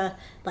soda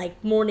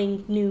like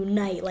morning, noon,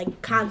 night,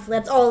 like constantly.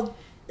 That's all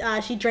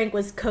she drank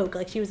was Coke.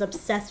 Like she was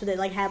obsessed with it.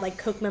 Like had like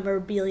Coke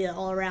memorabilia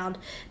all around.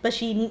 But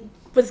she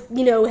was,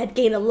 had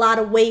gained a lot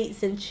of weight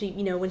since she,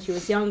 when she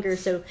was younger.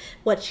 So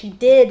what she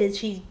did is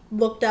she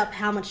looked up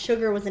how much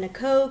sugar was in a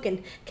Coke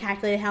and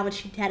calculated how much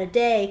she had a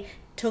day.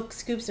 Took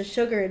scoops of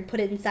sugar and put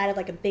it inside of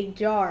like a big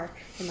jar,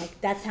 and like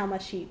that's how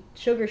much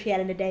sugar she had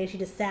in a day. She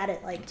just sat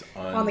it like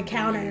on the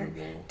counter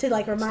to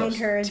like remind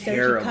her, and so she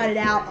cut it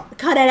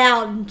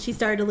out, and she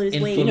started to lose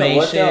weight. You know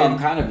what though? I'm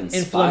kind of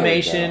inspired.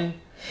 Inflammation,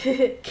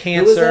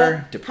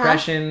 cancer,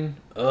 depression.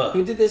 Huh?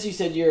 Who did this? You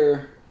said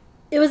you're.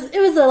 It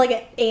was like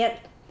an aunt.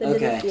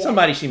 Okay.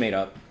 Somebody she made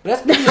up.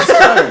 But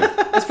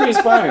that's pretty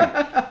inspiring.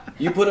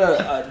 You put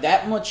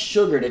that much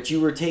sugar that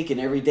you were taking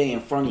every day in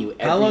front of you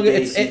every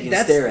day so you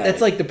can stare at it.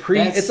 That's like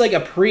it's like a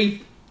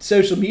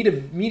pre-social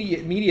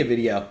media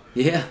video.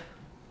 Yeah.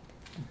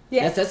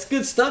 Yeah. That's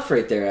good stuff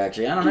right there,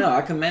 actually. I don't know.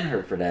 I commend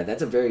her for that.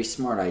 That's a very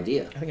smart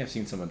idea. I think I've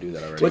seen someone do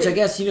that already. Which I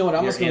guess, you know what,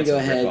 I'm just going to go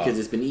ahead because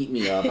it's been eating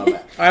me up. All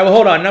right, well,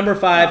 hold on. Number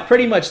 5,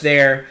 pretty much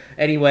there.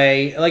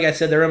 Anyway, like I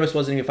said, there almost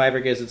wasn't any fiber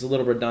because it's a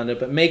little redundant,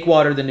 but make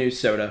water the new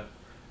soda.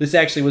 This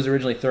actually was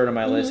originally 3rd on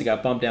my list. It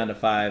got bumped down to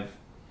 5.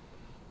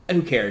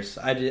 Who cares?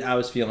 I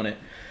was feeling it.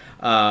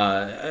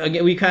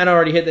 Again, we kind of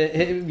already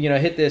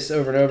hit this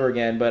over and over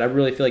again, but I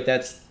really feel like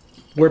that's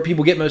where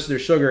people get most of their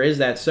sugar is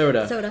that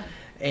soda.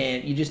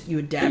 And you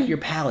adapt your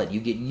palate. You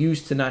get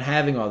used to not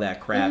having all that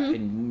crap,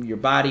 and your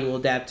body will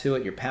adapt to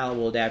it. Your palate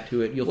will adapt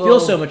to it. You'll feel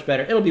so much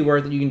better. It'll be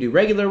worth it. You can do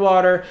regular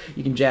water.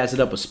 You can jazz it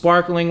up with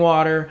sparkling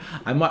water.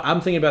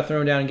 I'm thinking about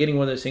throwing down and getting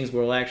one of those things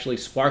where it'll actually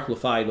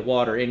sparklify the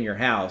water in your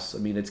house. I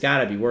mean, it's got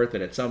to be worth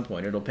it at some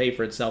point. It'll pay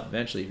for itself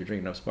eventually if you're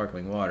drinking enough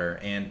sparkling water.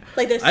 And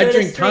like those I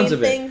drink tons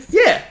of it. Things?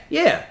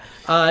 Yeah.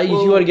 If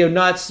you want to go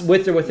nuts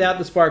with or without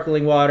the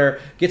sparkling water,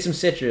 get some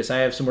citrus. I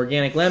have some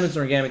organic lemons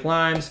and organic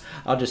limes.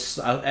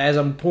 As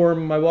I'm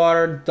pouring my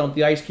water, dump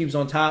the ice cubes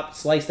on top,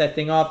 slice that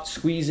thing off,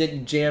 squeeze it,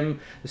 and jam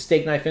the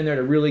steak knife in there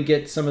to really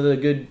get some of the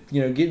good,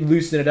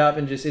 loosen it up,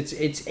 and just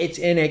it's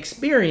an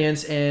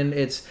experience, and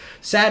it's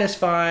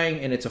satisfying,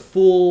 and it's a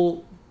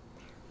full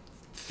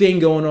thing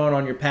going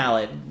on your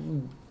palate,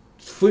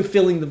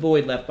 filling the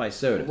void left by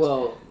soda.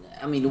 Well,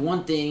 I mean, the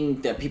one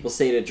thing that people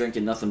say to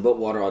drinking nothing but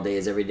water all day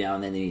is every now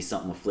and then they need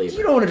something with flavor.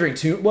 You don't want to drink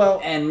too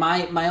well. And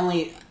my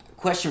only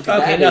question for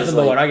that is, nothing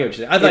but water. I get what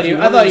you're saying.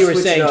 I thought you were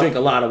saying drink a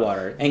lot of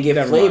water and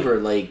get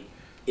flavor. Like,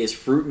 is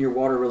fruit in your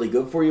water really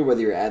good for you?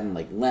 Whether you're adding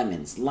like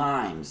lemons,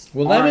 limes,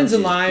 lemons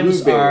and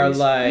limes are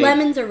like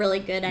lemons are really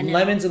good. I know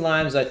lemons and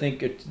limes. I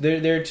think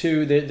they're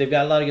too. They've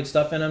got a lot of good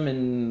stuff in them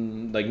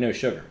and like no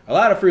sugar. A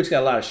lot of fruits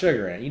got a lot of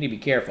sugar in it. You need to be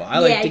careful. I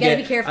like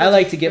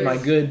to get my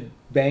good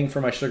bang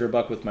for my sugar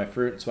buck with my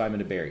fruit, so I'm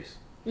into berries.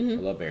 I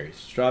love berries.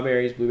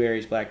 Strawberries,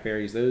 blueberries,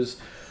 blackberries. Those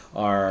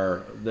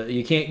are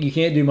you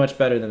can't do much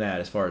better than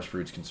that as far as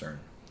fruit's concerned.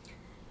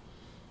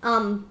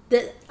 I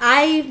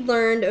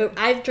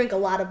drink a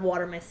lot of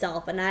water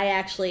myself, and I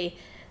actually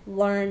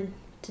learned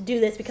to do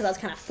this because I was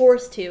kind of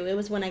forced to. It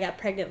was when I got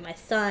pregnant with my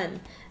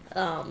son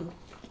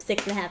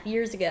 6.5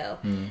 years ago.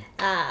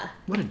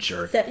 What a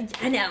jerk!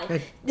 I know.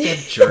 That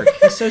jerk.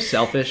 He's so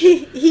selfish.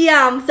 So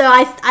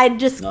I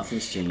just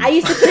nothing's changed. I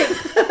used to drink.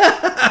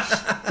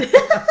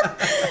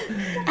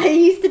 I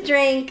used to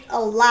drink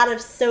a lot of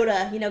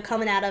soda.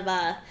 Coming out of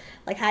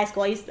like high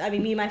school.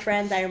 Me and my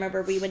friends. I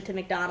remember we went to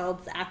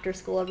McDonald's after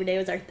school every day.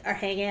 It was our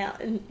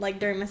hangout, and like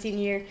during my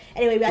senior year.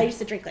 Anyway, I used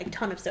to drink like a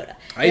ton of soda.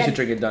 I used to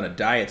drink a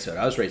diet soda.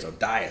 I was raised on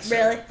diet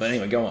soda. Really? But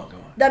anyway, go on.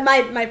 That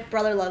my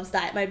brother loves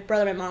diet. My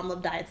brother and my mom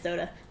love diet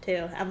soda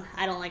too.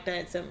 I don't like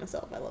diet soda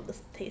myself. I love the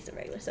taste of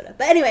regular soda.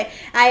 But anyway,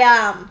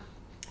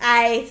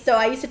 I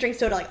used to drink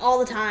soda like all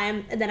the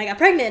time, and then I got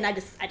pregnant, and I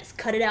just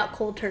cut it out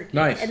cold turkey.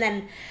 Nice. And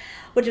then,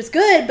 which was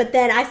good, but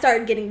then I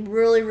started getting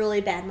really,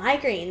 really bad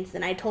migraines,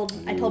 and I told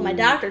my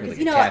doctor because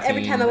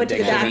every time I went to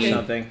the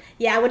doctor,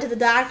 I went to the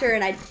doctor,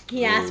 and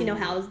he asked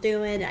how I was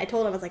doing, and I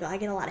told him I was like, I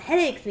get a lot of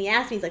headaches, and he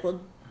asked me, he's like,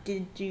 well,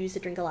 did you used to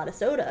drink a lot of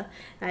soda?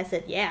 And I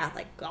said, yeah,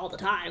 like all the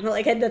time.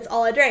 Like that's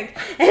all I drank.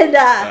 And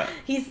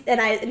he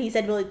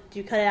said, well, did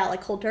you cut it out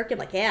like cold turkey? I'm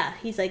like, yeah.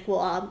 He's like,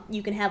 well,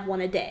 you can have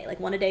one a day.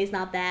 Like one a day is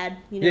not bad,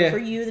 for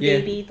you, the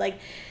baby. Like,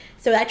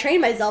 so I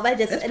trained myself. I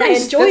enjoyed it.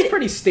 That's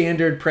pretty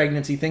standard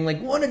pregnancy thing.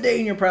 Like one a day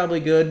and you're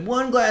probably good.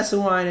 1 glass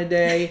of wine a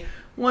day.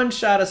 1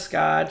 shot of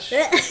scotch.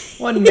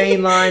 1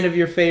 main line of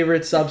your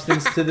favorite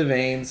substance to the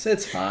veins.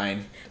 It's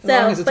fine. As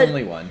long as it's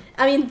only one.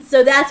 I mean,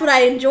 so that's what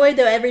I enjoyed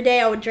though. Every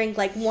day I would drink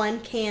like one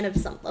can of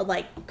something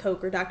like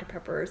Coke or Dr.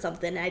 Pepper or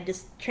something. I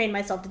just trained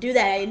myself to do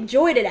that. I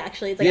enjoyed it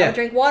actually. It's like I would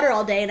drink water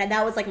all day, and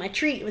that was like my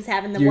treat, was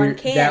having the one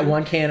can. That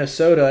one can of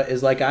soda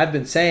is, like I've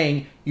been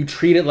saying, you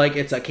treat it like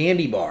it's a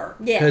candy bar.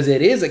 Yeah. Because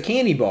it is a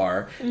candy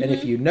bar, and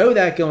if you know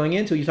that going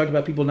into it, you talked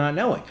about people not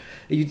knowing.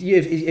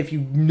 If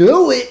you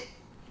know it,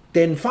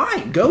 then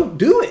fine, go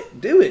do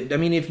it. Do it. I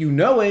mean, if you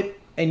know it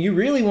and you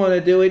really want to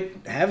do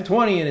it, have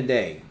 20 in a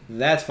day.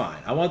 That's fine.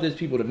 I want those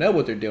people to know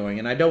what they're doing,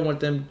 and I don't want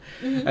them...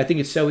 I think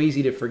it's so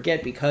easy to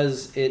forget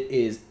because it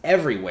is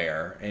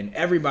everywhere, and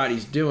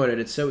everybody's doing it.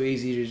 It's so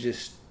easy to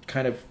just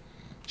kind of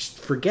just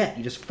forget.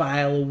 You just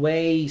file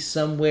away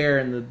somewhere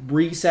in the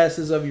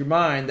recesses of your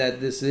mind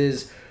that this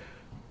is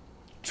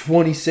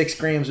 26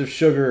 grams of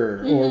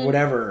sugar or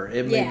whatever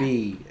it may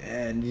be,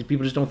 and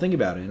people just don't think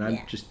about it, and I'm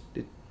just...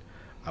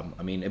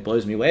 I mean, it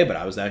blows me away, but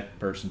I was that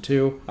person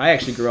too. I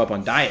actually grew up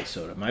on diet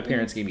soda. My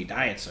parents gave me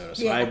diet soda,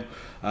 so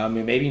I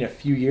mean, maybe in a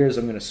few years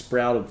I'm going to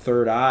sprout a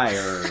third eye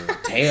or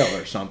tail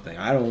or something.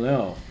 I don't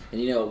know.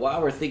 And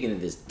while we're thinking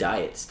of this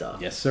diet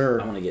stuff, yes, sir,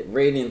 I want to get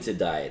right into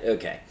diet.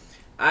 Okay,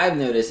 I've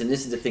noticed, and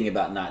this is the thing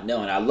about not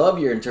knowing. I love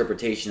your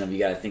interpretation of you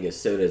got to think of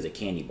soda as a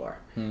candy bar.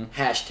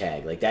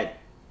 Hashtag like that.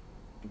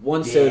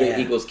 One soda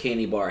equals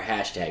candy bar.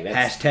 Hashtag.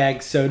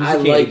 Hashtag soda. I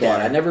like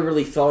that. I never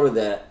really thought of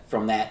that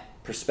from that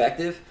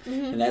perspective,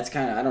 and that's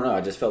kind of, I don't know,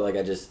 I just felt like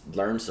I just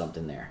learned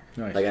something there.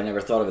 Nice. Like I never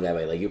thought of it that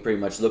way. Like you're pretty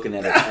much looking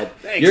at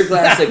it your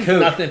glass of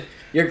Coke. Nothing.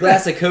 Your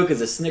glass of Coke is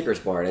a Snickers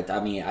bar. I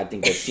mean, I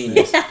think that's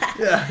genius. No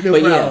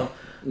but problem.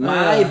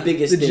 My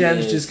biggest thing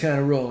gems is just kind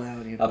of roll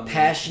out. A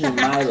passion in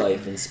my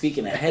life, and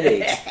speaking of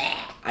headaches,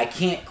 I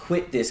can't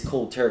quit this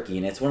cold turkey,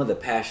 and it's one of the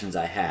passions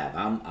I have.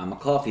 I'm a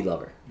coffee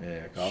lover.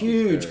 Yeah,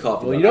 huge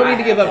coffee. Well, you don't need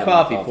to give up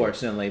coffee,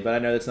 fortunately, but I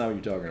know that's not what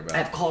you're talking about. I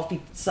have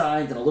coffee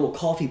signs and a little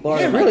coffee bar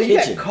in my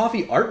kitchen. You got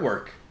coffee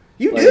artwork.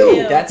 You like,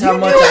 do. That's how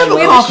much I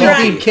love coffee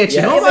themed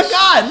kitchen. Oh my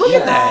God, look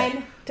at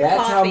that.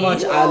 That's how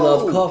much I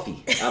love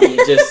coffee. I mean,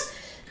 just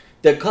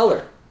the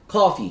color,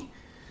 coffee,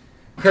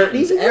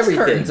 curtains,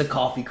 everything. Curtain's a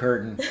coffee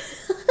curtain.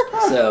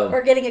 So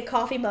we're getting a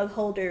coffee mug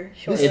holder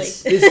shortly.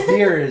 This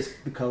beer is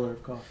the color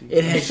of coffee.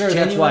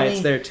 That's why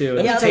it's there too.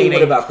 Let me tell you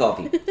what about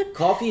coffee.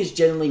 Coffee is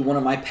generally one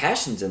of my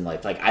passions in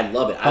life. Like I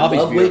love it. Coffee's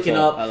I love waking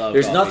beautiful. up.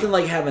 There's nothing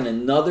like having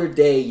another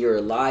day. You're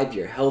alive.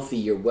 You're healthy.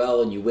 You're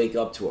well, and you wake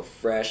up to a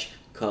fresh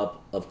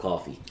cup of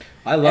coffee.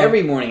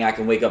 Every morning I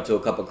can wake up to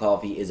a cup of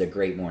coffee is a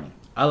great morning.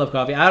 I love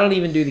coffee. I don't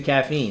even do the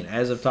caffeine,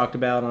 as I've talked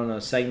about on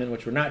a segment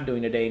which we're not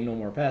doing today. No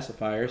more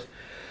pacifiers.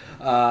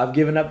 I've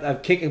given up.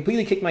 I've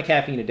completely kicked my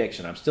caffeine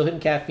addiction. I'm still hitting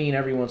caffeine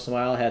every once in a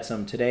while. I had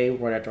some today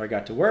right after I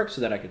got to work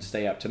so that I could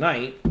stay up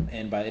tonight,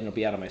 and it'll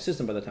be out of my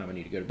system by the time I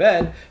need to go to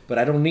bed. But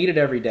I don't need it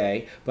every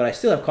day. But I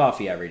still have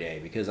coffee every day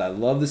because I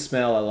love the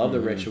smell. I love the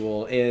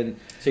ritual. And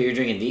so you're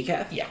drinking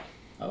decaf? Yeah.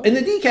 Oh. And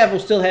the decaf will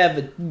still have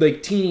a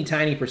teeny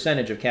tiny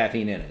percentage of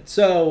caffeine in it.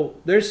 So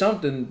there's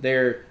something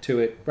there to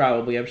it,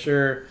 probably. I'm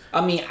sure.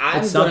 I mean,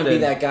 I'm going to be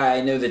that guy.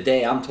 I know the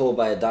day I'm told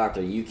by a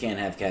doctor, you can't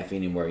have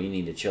caffeine anymore. You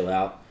need to chill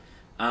out.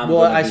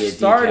 I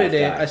started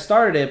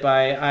it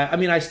by, I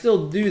mean, I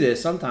still do this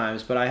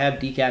sometimes, but I have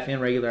decaf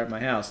and regular at my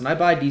house, and I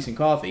buy decent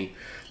coffee.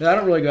 Now, I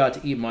don't really go out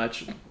to eat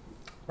much.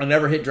 I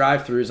never hit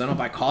drive-thrus. I don't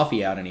buy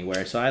coffee out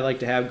anywhere, so I like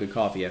to have good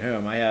coffee at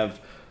home. I have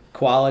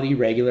quality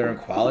regular and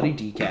quality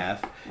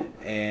decaf,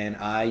 and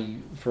I,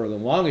 for the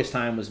longest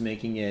time, was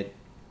making it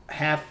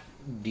half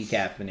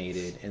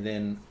decaffeinated, and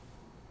then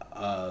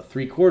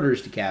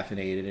 3/4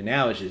 decaffeinated, and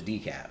now it's just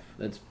decaf.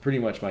 That's pretty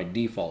much my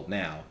default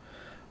now.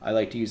 I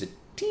like to use a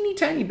teeny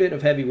tiny bit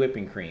of heavy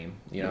whipping cream.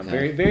 I'm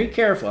very, very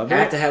careful. I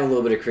have to have a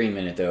little bit of cream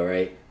in it, though,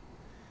 right?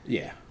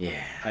 Yeah.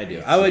 Yeah. I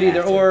do. I would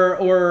either,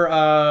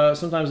 or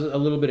sometimes a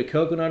little bit of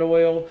coconut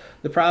oil.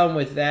 The problem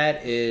with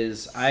that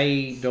is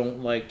I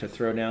don't like to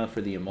throw down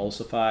for the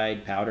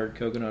emulsified powdered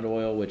coconut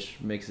oil, which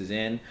mixes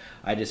in.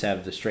 I just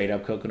have the straight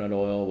up coconut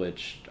oil,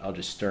 which I'll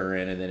just stir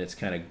in, and then it's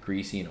kind of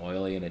greasy and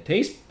oily, and it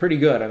tastes pretty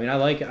good. I mean, I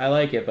like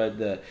it,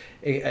 but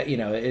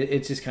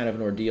it's just kind of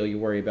an ordeal. You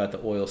worry about the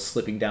oil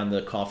slipping down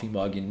the coffee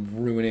mug and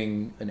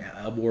ruining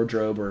a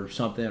wardrobe or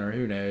something, or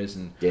who knows.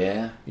 And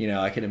yeah,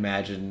 I can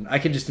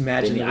just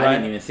imagine. I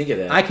didn't even think of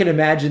that. I can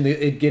imagine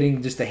it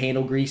getting just the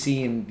handle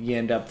greasy, and you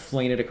end up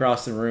flinging it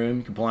across the room.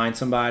 You can blind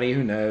somebody.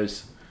 Who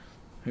knows?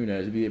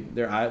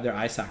 Their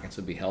eye sockets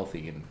would be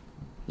healthy and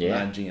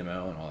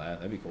non-GMO and all that.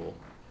 That'd be cool.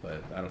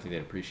 But I don't think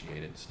they'd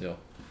appreciate it still.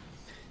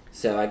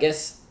 So I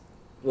guess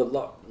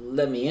what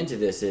led me into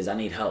this is I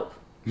need help.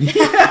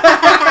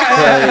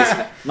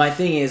 Because my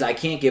thing is I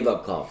can't give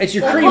up coffee. It's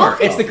your creamer.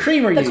 It's the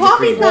creamer. The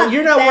coffee's not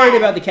You're not bad. worried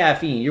about the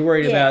caffeine. You're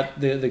worried about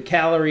the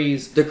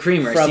calories. The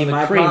creamer. From See, the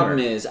my creamer. problem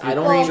is I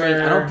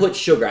don't put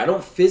sugar. I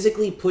don't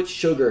physically put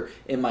sugar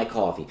in my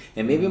coffee.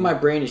 And maybe my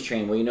brain is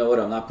trained. Well, you know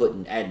what? I'm not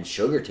adding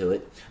sugar to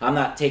it. I'm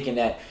not taking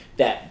that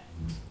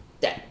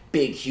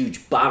big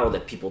huge bottle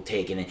that people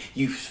take and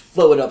you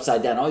flow it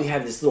upside down. All you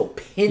have is this little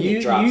pin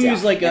that drops out. You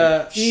use like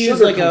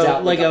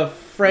a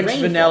French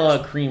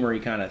vanilla creamery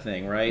kind of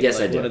thing, right? Yes,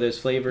 like I do. One of those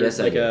flavors. Yes,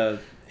 like I do.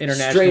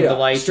 International Straight up,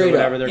 Delights or straight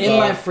whatever up. they're In called.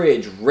 my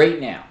fridge right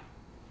now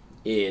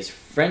is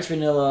French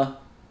vanilla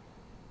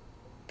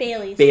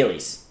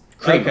Bailey's.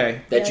 creamer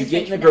Okay. that you Bailey's get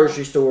in the French vanilla.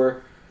 grocery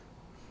store.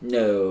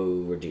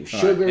 No reduced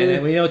All right. sugar. And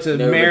then we know it's a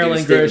no Maryland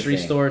reduced grocery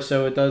anything. store,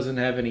 so it doesn't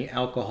have any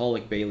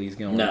alcoholic Baileys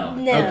going No.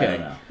 on. No. Okay.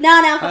 No.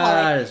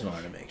 Non-alcoholic. I just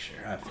wanted to make sure.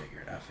 I figured.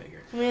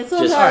 I mean, it's a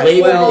Just little hard.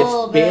 flavored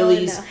Well, it's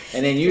Bailey's, no.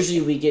 and then usually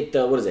we get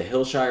the, what is it,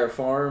 Hillshire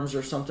Farms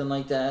or something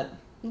like that.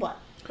 What?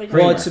 Creamer.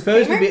 Well, it's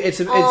supposed to be.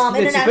 It's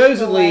International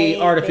supposedly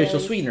Delight, artificial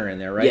Bailey's. sweetener in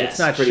there, right? Yes, It's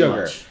not pretty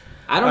sugar. much.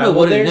 I don't All know right,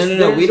 what well, it is. No,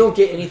 there's- we don't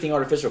get anything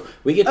artificial.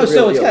 We get the Oh, real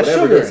so it's deal. got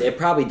Whatever sugar it is, in it. it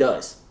probably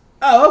does.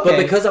 Oh, okay.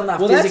 But because I'm not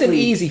well, that's an physically-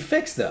 easy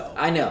fix, though.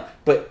 I know,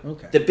 but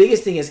Okay. the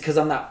biggest thing is because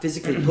I'm not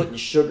physically putting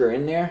sugar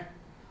in there.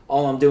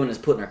 All I'm doing is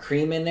putting a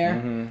cream in there.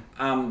 Mm-hmm.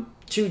 I'm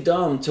too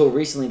dumb till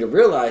recently to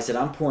realize that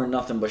I'm pouring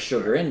nothing but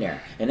sugar in there,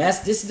 and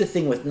this is the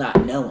thing with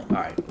not knowing. All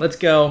right, let's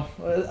go.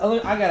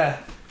 I gotta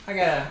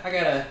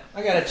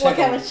check. What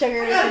kind of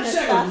sugar I is in gotta this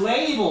check stuff? a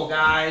label,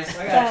 guys.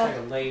 I gotta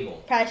check a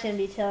label. Probably shouldn't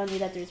be telling you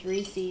that there's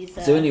Reese's.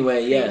 So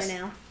anyway, creamer yes.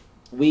 Now.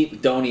 We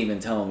don't even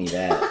tell me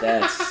that.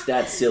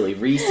 That's silly.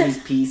 Reese's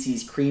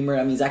Pieces creamer.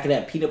 That means I could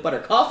have peanut butter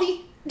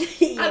coffee.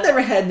 Yeah. I've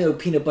never had no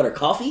peanut butter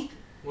coffee.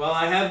 Well,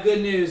 I have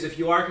good news. If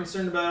you are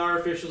concerned about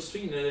artificial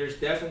sweetener, there's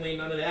definitely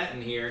none of that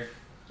in here.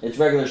 It's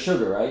regular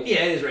sugar, right?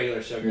 Yeah, it is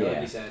regular sugar, Yeah.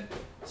 like we said.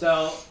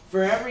 So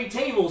for every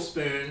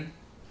tablespoon.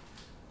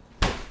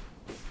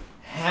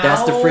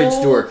 That's the fridge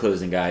door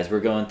closing, guys. We're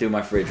going through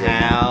my fridge right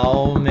now.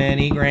 How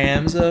many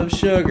grams of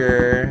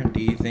sugar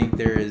do you think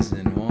there is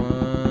in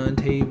 1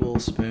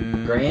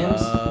 tablespoon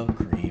Grams? of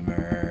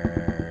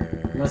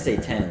creamer? I'm gonna say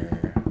 10.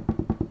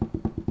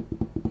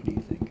 What do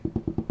you think?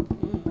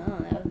 I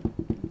don't know.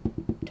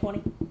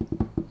 20.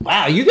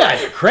 Wow, you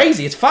guys are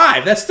crazy. It's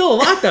 5. That's still a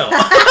lot, though.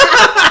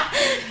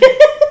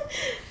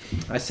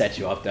 I set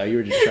you up, though. You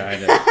were just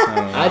trying to. I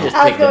don't know. I just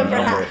I was picked a going for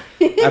number.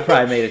 high. I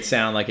probably made it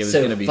sound like it was So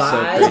going to be so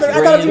 5 crazy. I thought it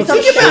was gonna be grams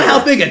something Think about sugar.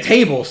 how big a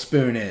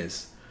tablespoon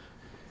is.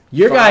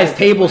 Your 5, guys'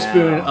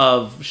 tablespoon wow.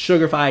 of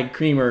sugarified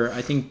creamer,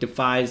 I think,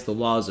 defies the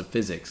laws of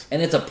physics.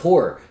 And it's a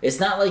pour. It's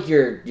not like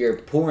you're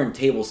pouring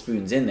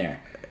tablespoons in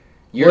there.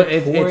 You're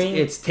Well, pouring.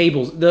 it's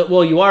tables.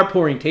 Well, you are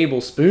pouring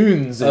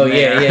tablespoons. In Oh,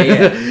 there.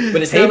 yeah.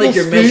 But it's not like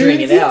you're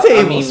measuring it Tablespoons out.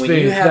 and I mean, when you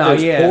tablespoons. have No,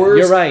 those yeah, pours,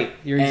 you're right.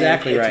 You're and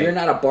exactly if right. you're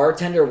not a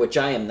bartender, which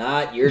I am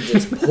not, you're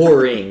just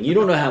pouring. You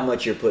don't know how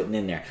much you're putting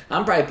in there.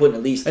 I'm probably putting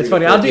at least. It's 3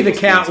 funny. to 4 I'll do the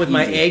count tablespoons with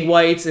my easy. egg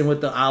whites and with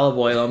the olive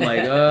oil. I'm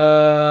like,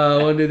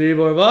 1, 2, 3,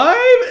 4, 5.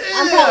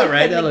 I'm probably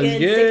right. putting That a looks good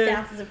good. 6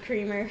 ounces of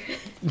creamer.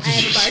 I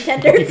am a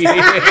bartender, so,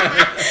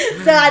 Yeah.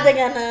 so I think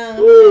I know.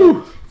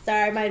 Woo.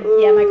 Sorry, my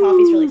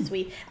coffee's really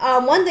sweet.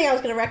 One thing I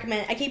was gonna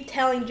recommend, I keep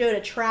telling Joe to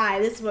try.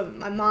 This is what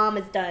my mom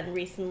has done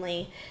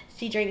recently.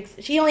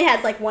 She only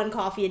has like 1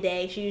 coffee a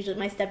day.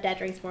 My stepdad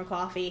drinks more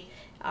coffee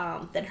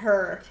than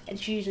her, and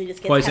she usually just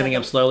gets Poisoning kind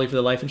him slowly for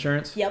the life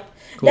insurance. Yep.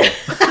 Cool.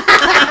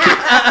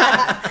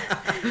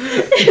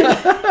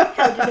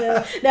 How'd you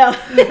know? No.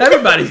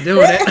 Everybody's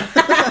doing it.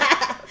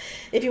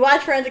 If you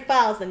watch Forensic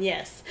Files, then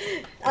yes.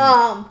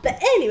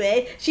 But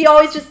anyway, she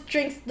always just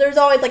drinks. There's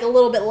always like a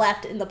little bit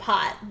left in the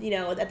pot, at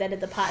the end of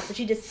the pot. So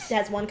she just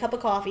has 1 cup of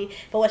coffee.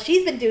 But what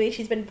she's been doing,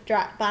 she's been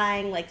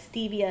buying like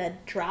stevia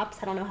drops.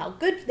 I don't know how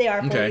good they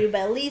are for Okay. you,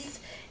 but at least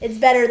it's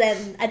better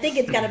than. I think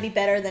it's got to be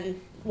better than.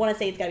 Want to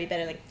say it's got to be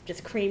better than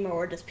just creamer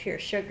or just pure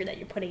sugar that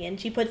you're putting in.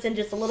 She puts in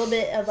just a little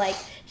bit of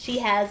she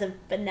has a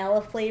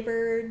vanilla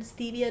flavored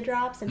stevia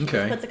drops, and she Okay.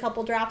 just puts a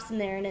couple drops in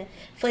there, and it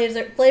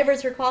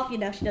flavors her coffee.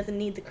 Now she doesn't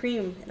need the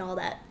cream and all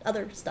that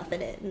other stuff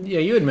in it. And Yeah,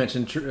 you had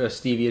mentioned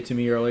stevia to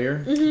me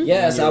earlier. Mm-hmm.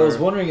 Yes, I You're- was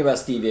wondering about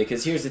stevia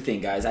because here's the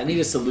thing, guys. I need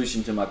a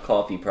solution to my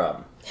coffee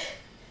problem.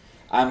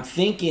 I'm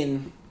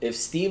thinking if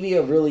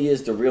stevia really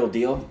is the real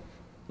deal,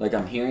 like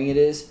I'm hearing it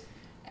is,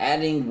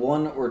 adding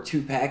 1 or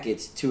 2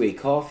 packets to a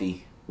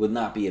coffee would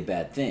not be a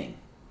bad thing.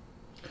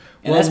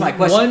 And that's my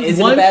question. Is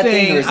it a bad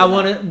thing or is it I not?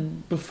 want to,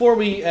 before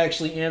we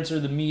actually answer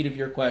the meat of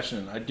your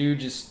question, I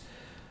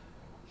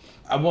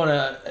want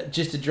to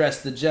just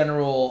address the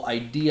general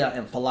idea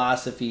and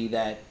philosophy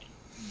that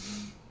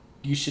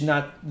you should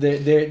not,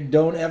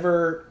 don't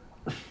ever,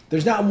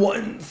 there's not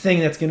one thing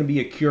that's going to be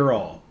a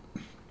cure-all.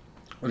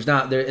 There's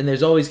not there, and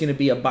there's always going to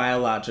be a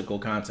biological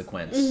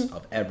consequence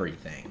of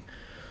everything.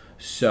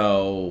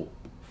 So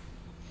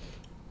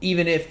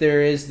even if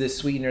there is this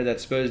sweetener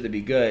that's supposed to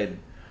be good,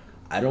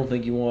 I don't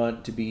think you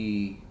want to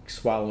be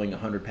swallowing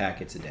 100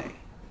 packets a day.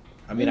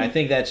 I mean, I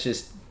think that's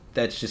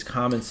just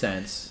common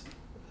sense.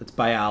 It's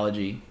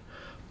biology.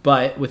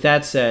 But with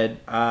that said,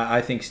 I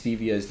think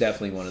stevia is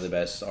definitely one of the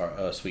best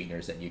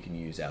sweeteners that you can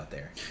use out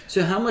there.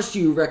 So how much do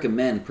you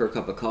recommend per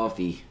cup of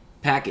coffee?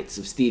 Packets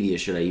of stevia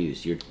should I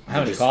use?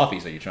 How many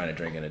coffees are you trying to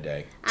drink in a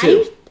day?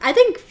 2. I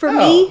think for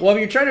me, Well, if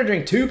you're trying to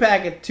drink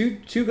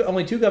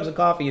only 2 cups of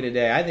coffee in a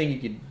day, I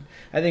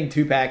think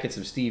 2 packets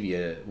of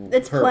stevia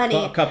It's per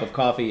plenty. cup of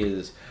coffee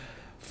is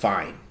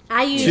fine.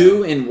 I use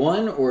 2 in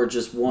 1 or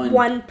just 1?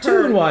 1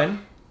 per 2 in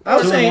 1. I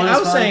was 2 in 1 is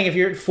fine? saying if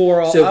you're at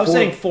 4, So I was 4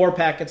 saying 4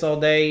 packets all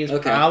day is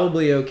Okay.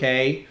 probably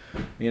okay.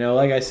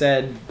 Like I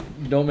said,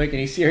 don't make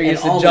any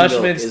serious And almond milk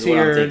adjustments is to what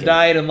I'm your thinking.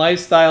 diet and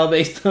lifestyle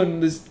based on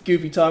this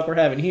goofy talk we're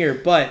having here.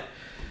 But,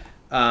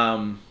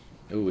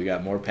 we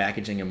got more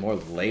packaging and more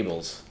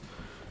labels.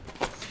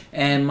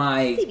 And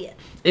my Stevia.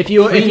 If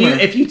you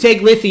Creamer.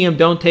 take lithium,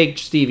 don't take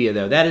stevia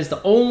though. That is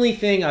the only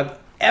thing I've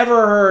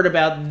ever heard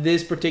about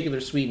this particular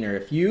sweetener.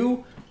 If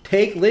you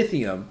take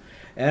lithium,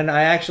 and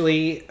I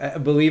actually,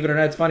 believe it or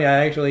not, it's funny,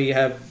 I actually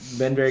have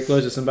been very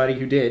close to somebody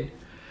who did.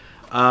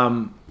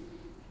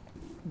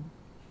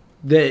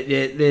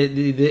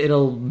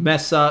 It'll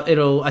mess up.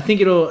 I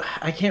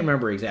can't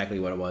remember exactly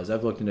what it was.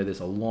 I've looked into this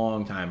a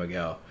long time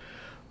ago.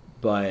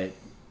 But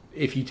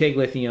if you take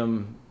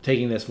lithium,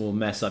 taking this will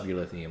mess up your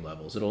lithium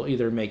levels. It'll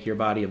either make your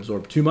body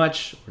absorb too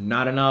much or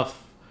not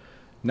enough.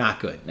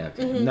 Not good.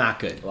 Okay. Not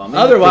good. Well, I'm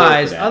gonna feel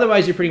for that.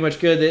 Otherwise you're pretty much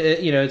good.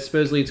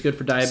 Supposedly it's good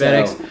for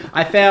diabetics. So-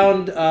 I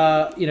found,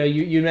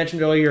 you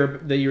mentioned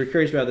earlier that you were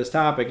curious about this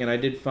topic, and I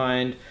did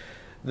find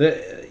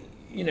that,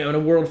 in a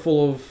world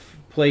full of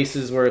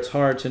places where it's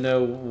hard to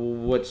know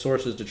what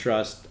sources to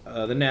trust,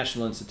 the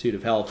National Institute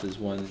of Health is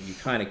one that you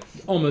kind of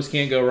almost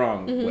can't go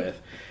wrong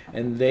with.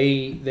 And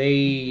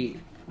they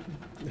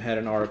had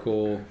an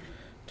article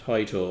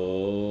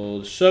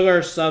titled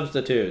 "Sugar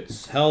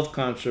Substitutes: Health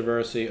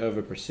Controversy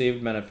Over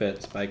Perceived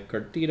Benefits" by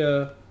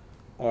Cartita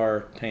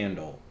R.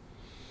 Tandle.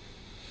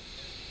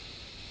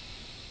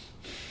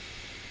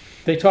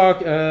 They talk,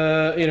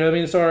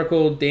 this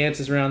article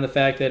dances around the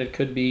fact that it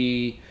could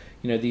be,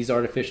 these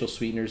artificial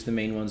sweeteners, the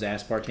main ones,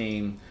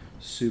 aspartame,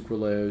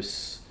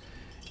 sucralose,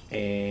 and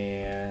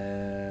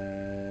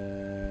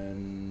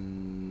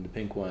the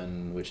pink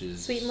one, which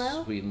is Sweet and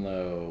Low? Sweet and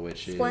Low,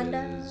 which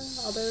Splenda,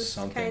 is all those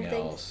something kind of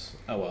things. else.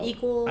 Oh, well,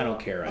 Equal, I don't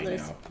care right all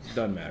those. now.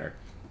 Doesn't matter.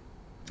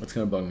 It's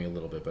going to bug me a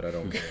little bit, but I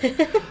don't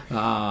care.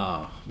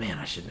 Oh, man,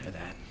 I should know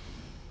that.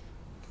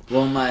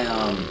 Well, my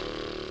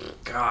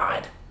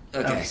God.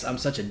 Okay. I'm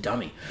such a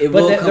dummy. It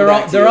But will come they're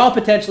back all to they're you. all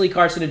potentially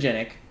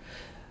carcinogenic.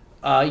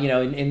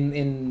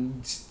 In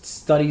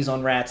studies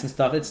on rats and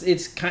stuff, it's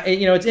it's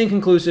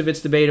inconclusive.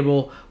 It's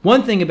debatable.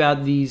 One thing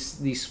about these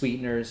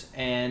sweeteners,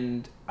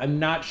 and I'm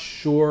not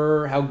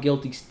sure how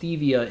guilty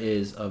stevia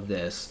is of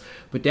this,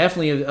 but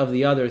definitely of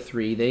the other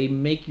three, they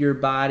make your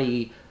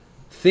body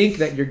think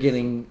that you're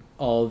getting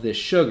all of this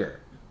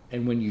sugar.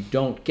 And when you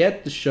don't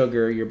get the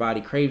sugar, your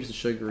body craves the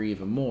sugar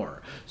even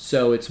more.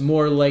 So it's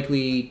more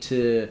likely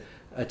to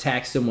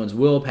attack someone's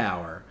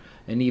willpower.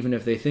 And even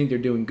if they think they're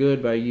doing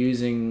good by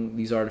using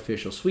these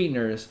artificial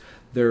sweeteners,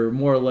 they're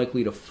more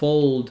likely to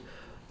fold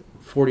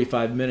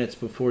 45 minutes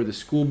before the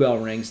school bell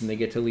rings and they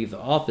get to leave the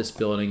office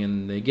building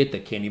and they get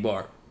that candy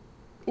bar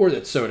or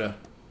that soda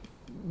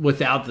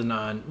without the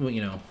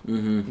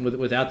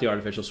without the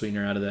artificial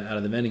sweetener out of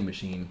the vending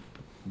machine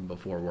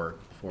before work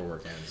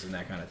ends and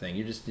that kind of thing.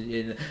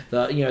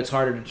 It's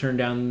harder to turn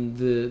down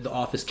the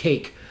office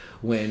cake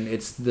when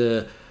it's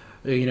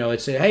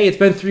it's hey, it's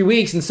been 3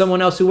 weeks and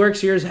someone else who works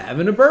here is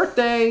having a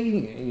birthday.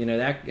 And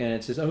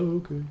it's just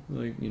okay,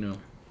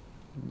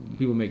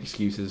 people make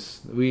excuses.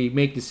 We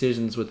make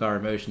decisions with our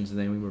emotions and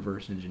then we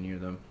reverse engineer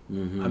them.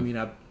 I mean,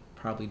 I've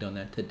probably done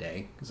that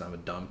today because I'm a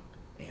dumb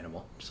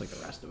animal, just like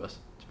the rest of us.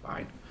 It's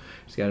fine.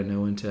 Just got to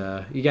know when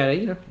to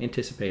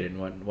anticipate it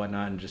and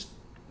whatnot, and just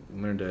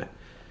learn to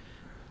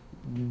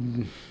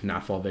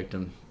not fall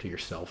victim to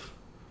yourself.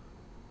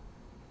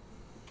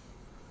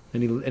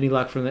 Any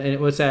luck from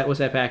that? What's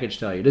that package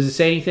tell you? Does it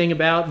say anything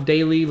about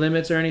daily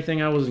limits or anything?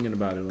 I wasn't gonna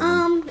bother with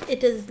it. It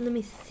does. Let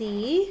me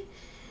see.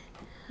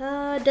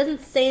 It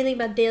doesn't say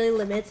anything about daily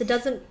limits. It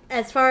doesn't,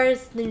 as far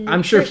as the nutrition.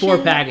 I'm sure 4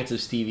 packets of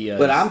stevia.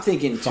 But I'm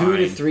thinking fine. 2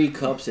 to 3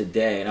 cups a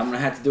day, and I'm gonna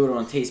have to do it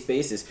on a taste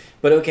basis.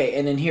 But okay,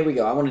 and then here we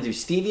go. I want to do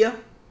stevia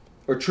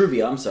or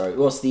Truvia. I'm sorry.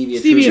 Well, stevia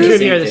and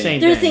Truvia are the thing. same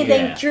They're the thing. same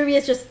thing. Yeah. Truvia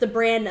is just the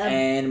brand of.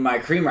 And my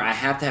creamer, I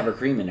have to have a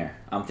cream in there.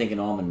 I'm thinking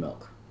almond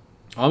milk.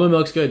 Almond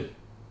milk's good.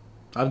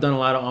 I've done a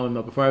lot of almond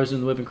milk. Before I was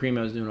doing the whipping cream,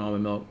 I was doing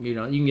almond milk. You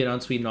can get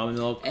unsweetened almond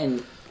milk.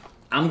 And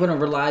I'm gonna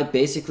rely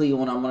basically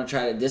when I'm gonna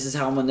try to. This is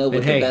how I'm gonna know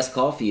what hey, the best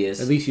coffee is.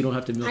 At least you don't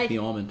have to milk the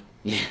almond.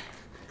 Yeah.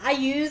 I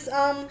use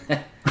Yeah,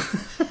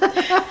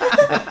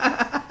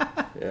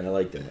 I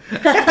like that.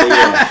 But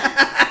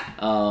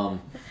yeah.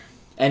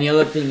 And the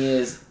other thing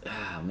is,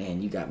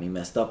 man, you got me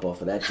messed up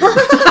off of that.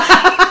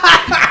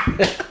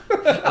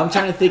 I'm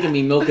trying to think of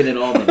me milking an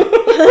almond.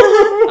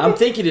 I'm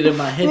thinking it in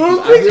my head.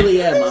 I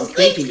really am. I'm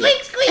thinking it.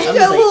 I'm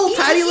just like,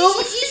 tiny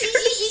little.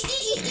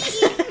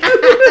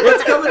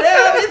 what's coming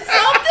out? It's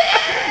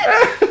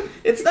something.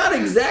 It's not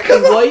exactly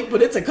white,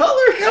 but it's a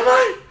color. Come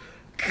on.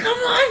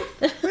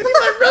 Maybe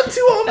I rub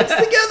 2 almonds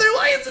together.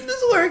 Why isn't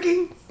this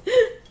working?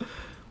 I'm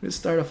gonna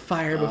start a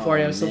fire before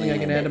I have something I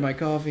can add to my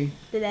coffee.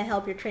 Did that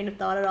help your train of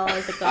thought at all? Or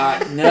is it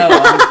gone? No,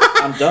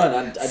 I'm done.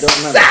 I don't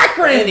remember.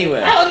 Saccharin!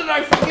 Anyway. How did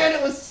I forget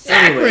it was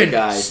saccharin? Anyway,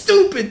 guys.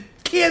 Stupid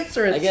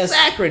cancerous I guess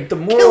saccharin. the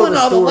moral Killing of the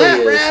all the story lab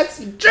is- rats,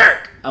 you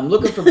jerk! I'm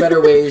looking for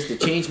better ways to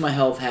change my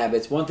health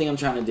habits. One thing I'm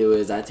trying to do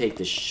is I take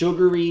the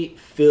sugary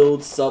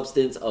filled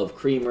substance of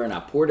creamer and I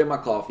pour it in my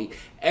coffee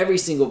every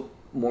single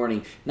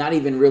morning, not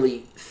even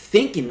really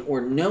thinking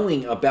or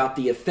knowing about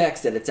the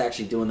effects that it's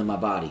actually doing to my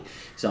body.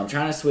 So I'm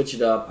trying to switch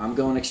it up. I'm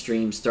going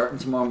extreme. Starting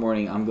tomorrow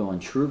morning, I'm going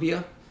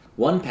Truvia,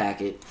 1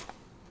 packet,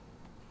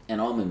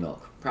 and almond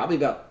milk. Probably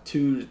about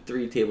 2 to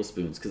 3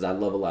 tablespoons because I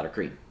love a lot of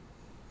cream.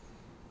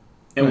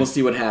 And we'll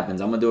see what happens.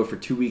 I'm going to do it for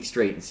 2 weeks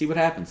straight and see what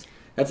happens.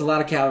 That's a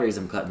lot of calories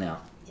I'm cutting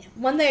out.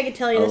 One thing I can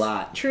tell you A is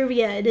lot.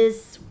 Truvia, it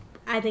is,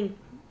 I think,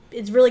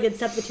 it's really good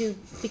substitute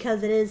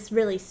because it is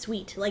really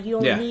sweet. Like, you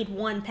only need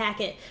 1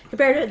 packet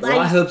compared to... Well,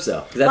 I hope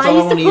so. Because that's well,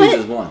 all I want to use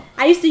is 1.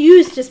 I used to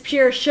use just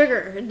pure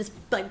sugar and just,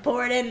 like,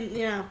 pour it in,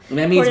 you know. And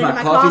that means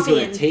my coffee's going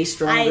to and taste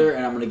stronger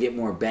and I'm going to get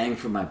more bang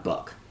for my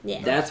buck.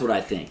 Yeah. That's what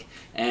I think.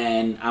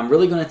 And I'm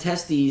really going to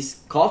test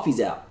these coffees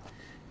out.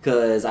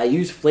 Because I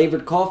use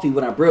flavored coffee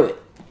when I brew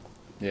it.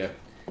 Yeah.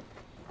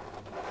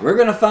 We're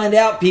going to find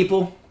out,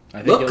 people.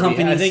 I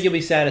think you'll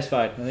be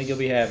satisfied. I think you'll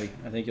be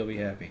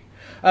happy.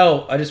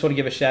 Oh, I just want to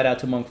give a shout out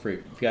to monk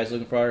fruit. If you guys are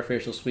looking for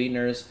artificial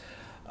sweeteners,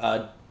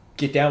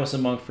 get down with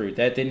some monk fruit.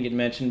 That didn't get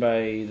mentioned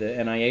by the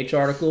NIH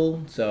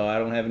article, so I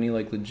don't have any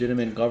like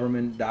legitimate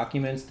government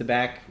documents to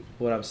back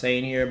what I'm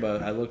saying here,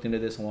 but I looked into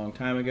this a long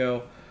time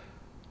ago.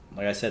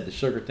 Like I said, the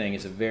sugar thing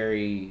is a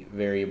very,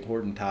 very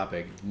important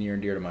topic, near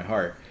and dear to my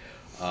heart.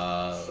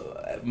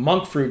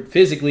 Monk fruit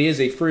physically is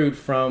a fruit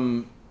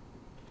from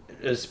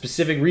a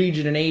specific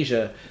region in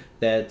Asia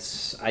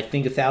that's, I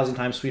think, 1,000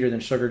 times sweeter than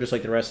sugar, just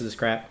like the rest of this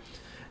crap.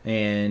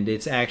 And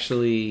it's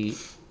actually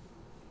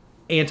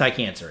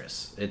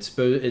anti-cancerous.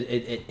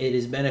 It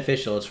is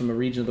beneficial. It's from a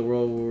region of the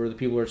world where the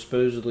people are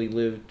supposedly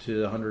live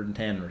to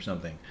 110 or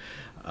something.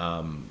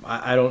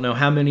 I don't know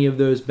how many of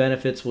those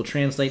benefits will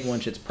translate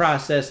once it's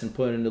processed and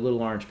put into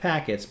little orange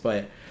packets,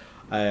 but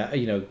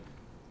the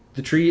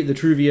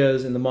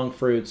Truvias and the monk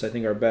fruits I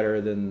think are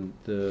better than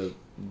the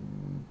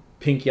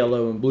pink,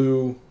 yellow, and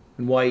blue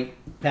and white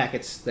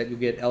packets that you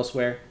get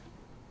elsewhere.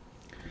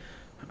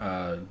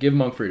 Give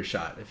monk fruit a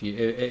shot if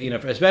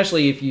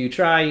especially if you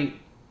try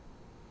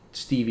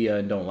stevia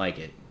and don't like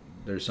it.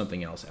 There's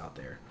something else out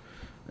there.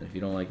 And if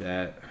you don't like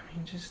that, I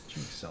mean, just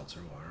drink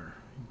seltzer water,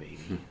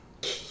 baby.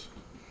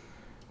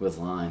 With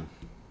lime.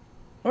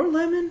 Or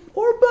lemon,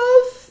 or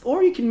both.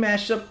 Or you can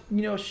mash up,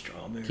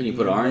 strawberry. Can you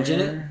put orange in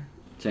it?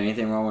 Is there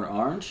anything wrong with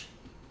orange?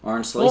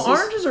 Orange slices? Well,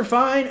 oranges are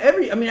fine.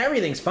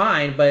 Everything's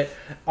fine, but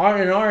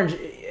orange,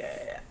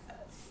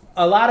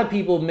 a lot of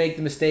people make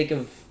the mistake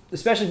of,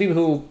 especially people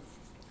who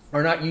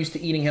are not used to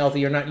eating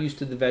healthy or not used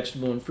to the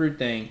vegetable and fruit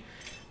thing.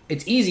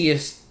 It's easier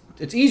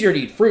to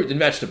eat fruit than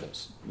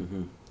vegetables.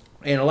 Mm-hmm.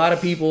 And a lot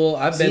of people,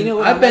 I've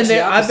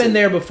been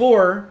there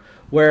before,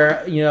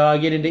 where I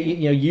get into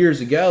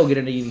years ago get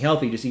into eating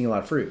healthy, just eating a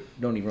lot of fruit.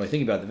 Don't even really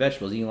think about the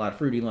vegetables. Eating a lot of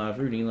fruit.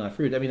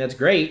 I mean, that's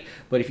great,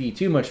 but if you eat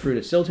too much fruit,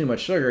 it's still too much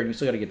sugar, and you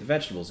still got to get the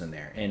vegetables in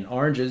there. And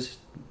oranges,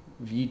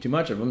 if you eat too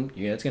much of them,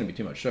 it's going to be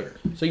too much sugar.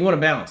 So you want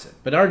to balance it.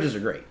 But oranges are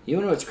great. You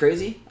know what's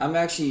crazy? I'm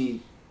actually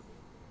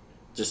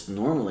this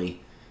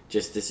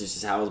is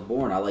just how I was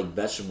born. I like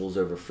vegetables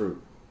over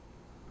fruit.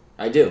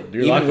 I do.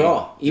 Even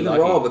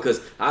raw, because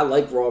I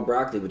like raw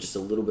broccoli with just a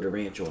little bit of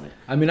ranch on it.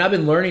 I mean, I've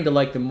been learning to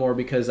like them more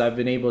because I've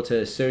been able to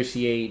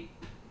associate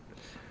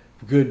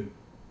good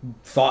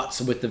thoughts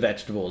with the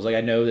vegetables. Like,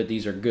 I know that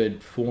these are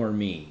good for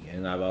me,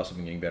 and I've also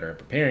been getting better at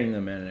preparing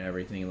them and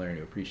everything, and learning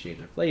to appreciate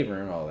their flavor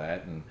and all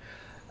that. And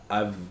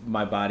I've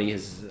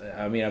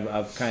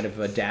kind of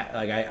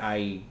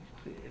I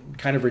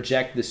kind of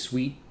reject the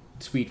sweet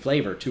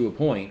flavor to a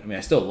point. I mean,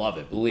 I still love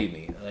it, believe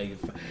me. Like,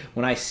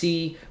 when I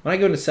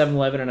go into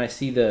 7-Eleven and I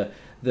see the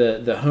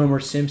Homer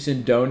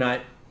Simpson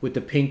donut with the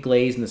pink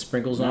glaze and the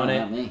sprinkles on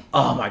it.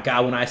 Oh my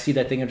God, when I see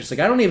that thing, I'm just like,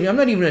 I'm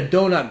not even a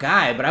donut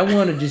guy, but I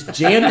want to just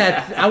jam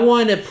that. I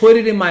want to put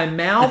it in my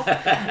mouth,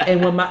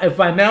 and if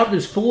my mouth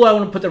is full, I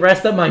want to put the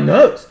rest up my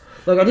nose.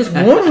 Like, I just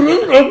want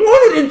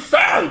it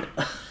inside.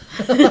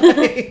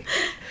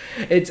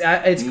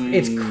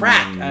 It's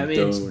crack. I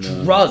mean,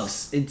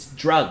 donuts. It's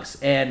drugs,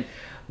 and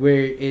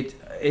where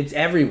it's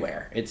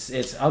everywhere. It's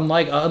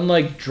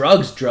unlike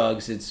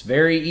drugs. It's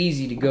very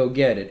easy to go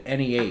get at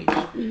any age.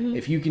 Mm-hmm.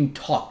 If you can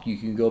talk, you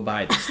can go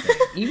buy this thing.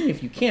 Even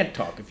if you can't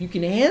talk, if you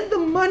can hand the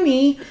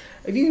money,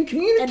 if you can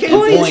communicate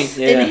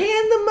and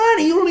hand the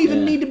money, you don't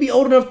even need to be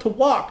old enough to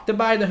walk to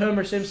buy the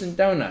Homer Simpson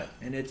donut,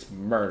 and it's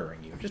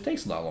murdering you. It just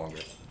takes a lot longer.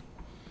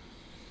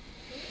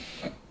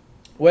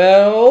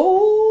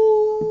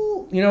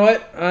 Well, you know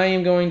what? I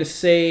am going to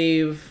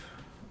save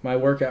my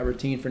workout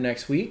routine for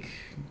next week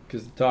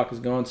because the talk has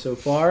gone so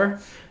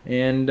far,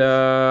 and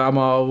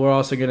we're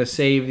also going to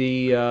save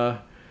the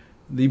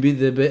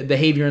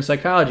behavior and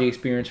psychology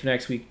experience for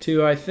next week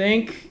too. I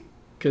think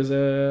because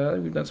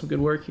we've done some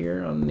good work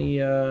here on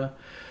the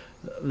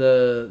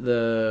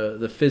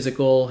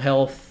physical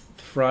health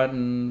front,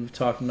 and we've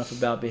talked enough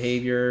about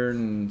behavior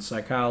and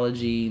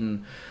psychology,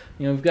 and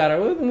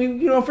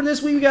for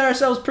this week we got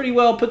ourselves pretty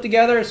well put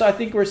together. So I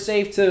think we're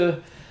safe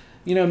to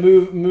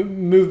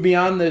move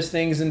beyond those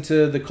things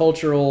into the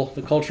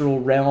cultural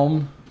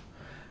realm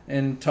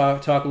and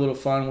talk a little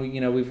fun.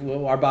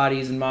 Our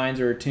bodies and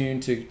minds are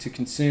attuned to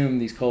consume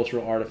these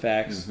cultural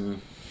artifacts. Mm-hmm.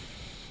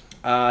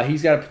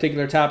 He's got a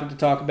particular topic to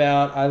talk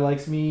about. I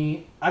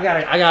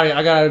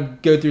gotta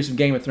go through some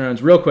Game of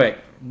Thrones real quick,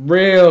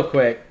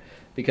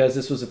 because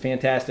this was a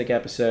fantastic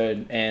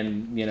episode,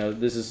 and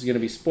this is going to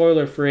be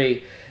spoiler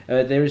free.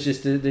 There's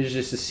just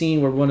a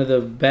scene where one of the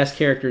best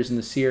characters in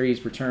the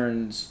series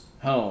returns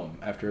home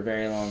after a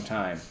very long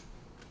time,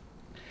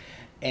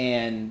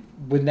 and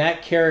when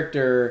that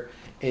character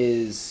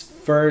is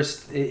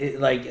first,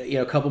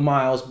 a couple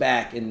miles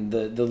back, and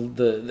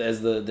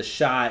as the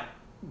shot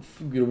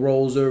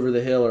rolls over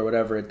the hill or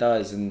whatever it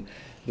does, and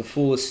the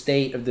full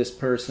estate of this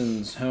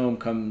person's home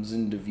comes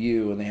into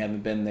view, and they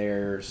haven't been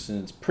there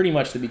since pretty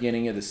much the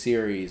beginning of the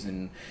series,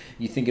 and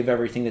you think of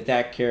everything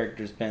that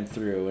character's been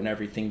through and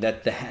everything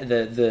that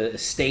the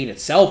estate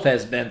itself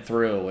has been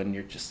through, and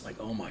you're just like,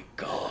 oh my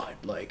god,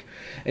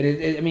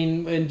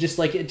 and just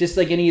like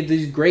any of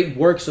these great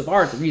works of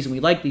art, the reason we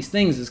like these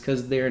things is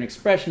because they're an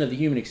expression of the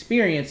human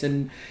experience,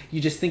 and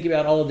you just think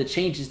about all of the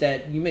changes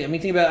that you make. I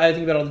think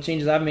about all the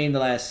changes I've made in the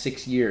last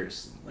 6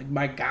 years. Like,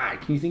 my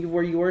God, can you think of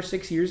where you were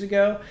 6 years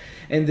ago?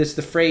 And the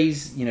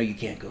phrase, you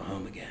can't go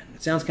home again.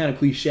 It sounds kind of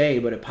cliche,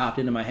 but it popped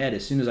into my head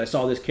as soon as I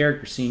saw this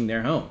character seeing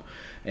their home.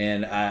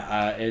 And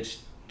it's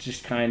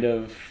just kind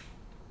of,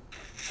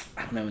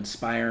 I don't know,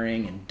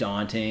 inspiring and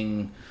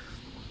daunting.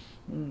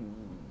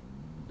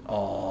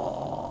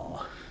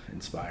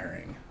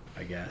 Inspiring,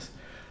 I guess.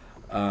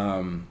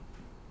 And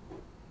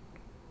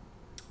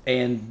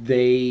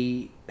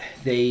they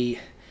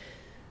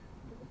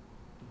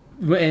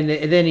and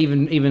then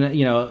even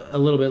a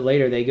little bit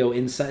later, they go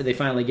inside. They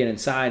finally get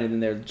inside, and then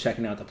they're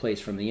checking out the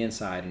place from the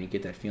inside, and you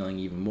get that feeling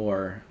even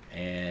more.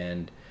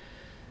 And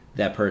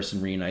that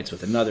person reunites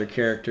with another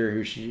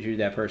character who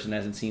that person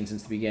hasn't seen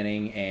since the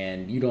beginning,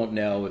 and you don't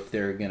know if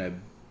they're gonna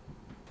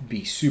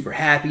be super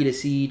happy to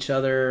see each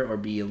other or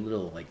be a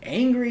little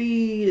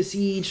angry to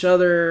see each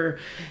other.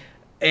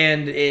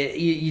 And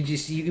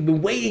you've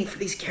been waiting for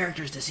these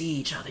characters to see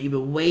each other. You've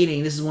been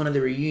waiting. This is one of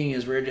the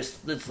reunions where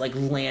it's like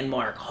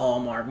landmark,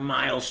 hallmark,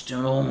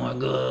 milestone. Oh my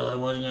God,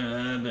 what's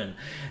gonna happen?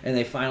 And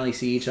they finally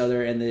see each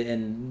other, and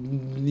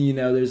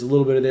there's a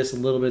little bit of this, a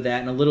little bit of that,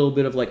 and a little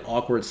bit of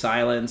awkward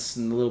silence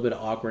and a little bit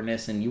of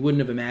awkwardness. And you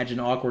wouldn't have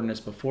imagined awkwardness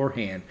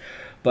beforehand,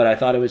 but I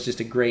thought it was just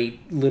a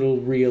great little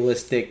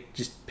realistic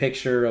just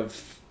picture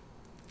of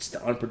the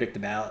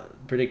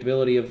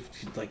unpredictability of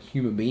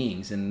human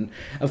beings. And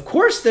of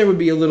course there would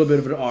be a little bit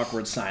of an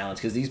awkward silence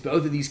because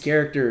both of these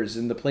characters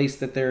and the place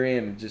that they're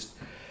in, just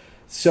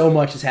so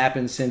much has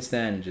happened since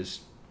then, and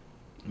just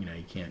you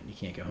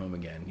can't go home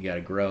again. You got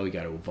to grow, you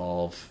got to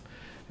evolve,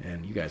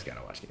 and you guys got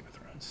to watch Game of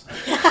Thrones.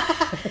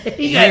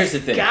 Here's the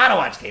thing, gotta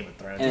watch Game of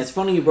Thrones. And it's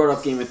funny you brought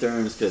up Game of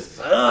Thrones because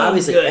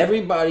obviously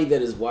everybody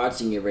that is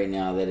watching it right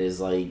now that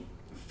is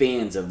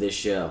fans of this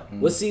show.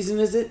 What season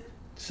is it?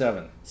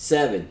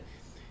 7.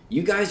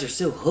 You guys are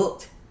so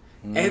hooked.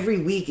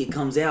 Every week it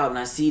comes out, and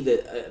I see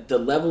the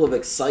level of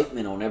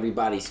excitement on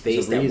everybody's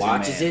face that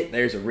watches it.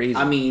 There's a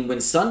reason. I mean, when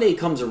Sunday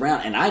comes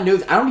around, and I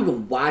don't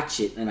even watch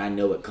it, and I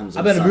know it comes on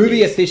I've been Sundays. a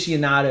movie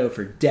aficionado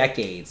for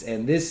decades,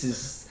 and this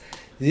is...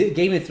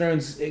 Game of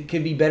Thrones, it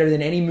could be better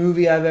than any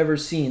movie I've ever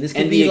seen. This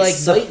could be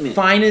the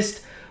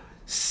finest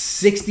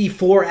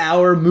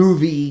 64-hour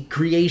movie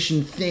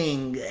creation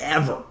thing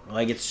ever.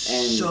 It's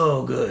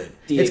so good.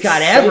 It's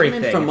got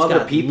everything. From it's other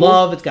got people.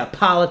 Love. It's got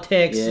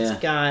politics. Yeah.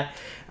 It's got,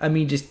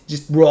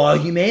 just raw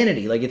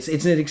humanity.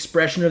 It's an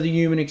expression of the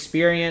human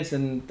experience,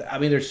 and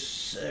there's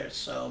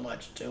so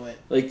much to it.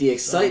 The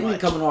excitement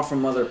coming off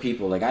from other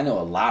people. I know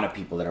a lot of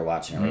people that are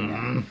watching it right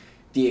now.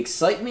 The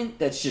excitement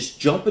that's just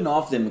jumping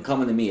off them and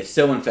coming to me is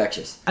so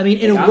infectious.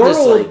 In a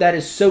world that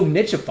is so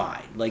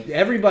nichified,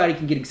 everybody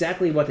can get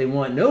exactly what they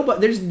want.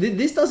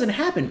 This doesn't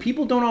happen.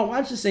 People don't all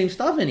watch the same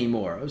stuff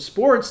anymore.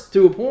 Sports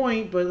to a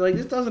point, but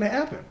this doesn't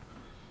happen.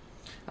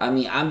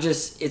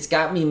 It's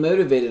got me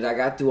motivated. I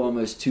got through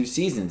almost 2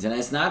 seasons, and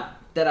it's not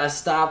that I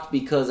stopped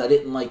because I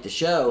didn't like the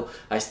show.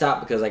 I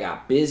stopped because I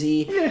got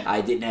busy. Yeah.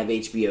 I didn't have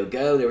HBO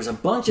Go. There was a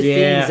bunch of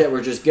things that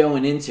were just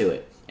going into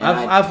it.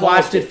 I've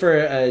watched it for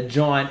a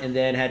jaunt and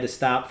then had to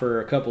stop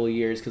for a couple of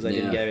years because I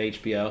didn't get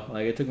HBO.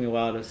 It took me a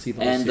while to see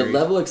the whole series. And the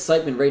level of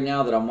excitement right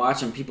now that I'm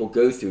watching people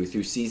go through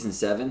season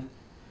 7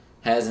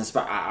 has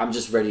inspired. I'm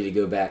just ready to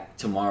go back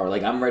tomorrow.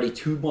 I'm ready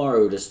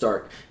tomorrow to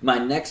start my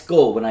next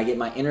goal when I get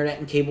my internet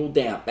and cable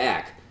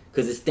back,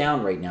 because it's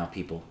down right now,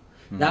 people.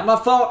 Not my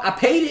fault. I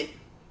paid it.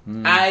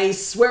 I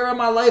swear on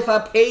my life I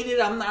paid it.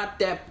 I'm not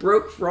that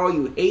broke for all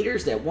you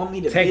haters that want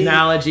me to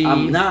Technology,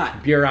 I'm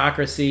not.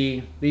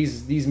 Bureaucracy,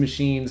 these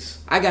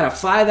machines. I got a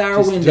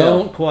 5-hour window.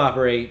 Don't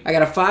cooperate. I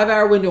got a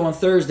 5-hour window on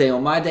Thursday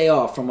on my day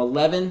off from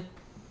 11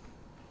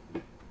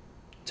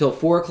 till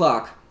 4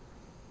 o'clock.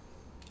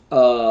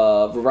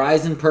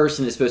 Verizon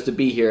person is supposed to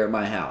be here at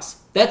my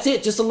house. That's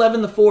it. Just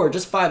 11 to 4.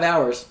 Just 5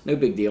 hours. No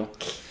big deal.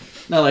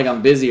 Not like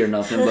I'm busy or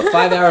nothing, but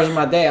 5 hours of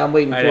my day I'm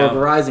waiting for a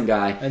Verizon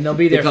guy. And they'll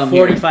be there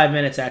 45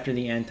 minutes after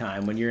the end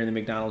time when you're in the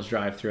McDonald's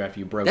drive-thru after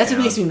you broke That's down.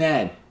 What makes me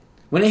mad.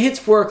 When it hits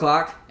 4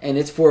 o'clock and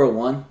it's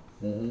 4:01,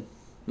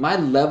 my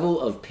level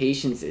of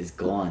patience is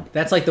gone.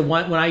 That's like the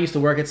one when I used to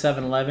work at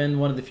 7-Eleven,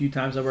 one of the few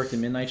times I worked a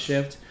midnight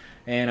shift.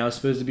 and I was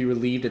supposed to be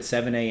relieved at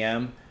 7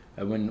 a.m.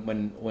 When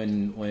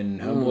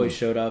Homeboy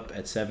showed up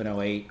at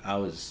 7:08,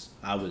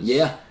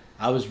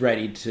 I was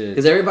ready to,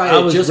 because everybody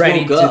had just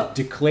ready woke up.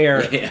 to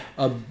declare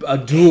a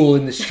duel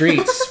in the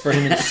streets for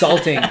him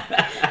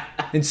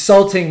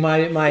insulting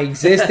my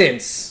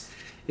existence.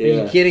 Are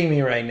you kidding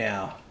me right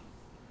now?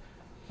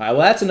 All right,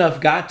 well, that's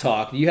enough got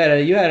talk. You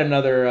had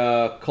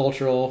another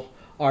cultural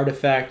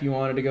artifact you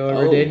wanted to go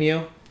over, didn't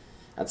you?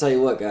 I'll tell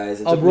you what, guys.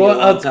 It took me a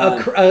long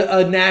time.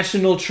 A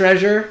national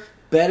treasure.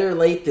 Better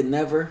late than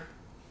never.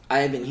 I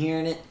have been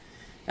hearing it.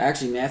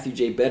 Actually, Matthew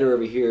J. Better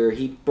over here,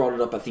 he brought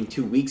it up, I think,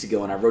 2 weeks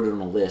ago, and I wrote it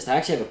on a list. I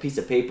actually have a piece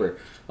of paper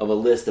of a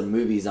list of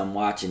movies I'm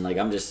watching. Like,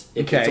 if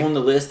it's on the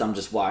list, I'm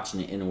just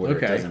watching it in order.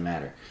 Okay. It doesn't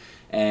matter.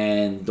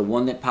 And the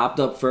one that popped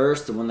up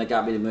first, the one that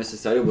got me the most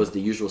excited, was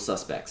The Usual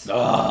Suspects.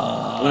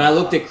 Oh. When I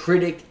looked at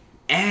critic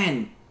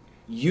and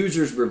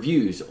users'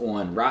 reviews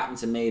on Rotten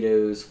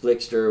Tomatoes,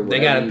 Flickster, they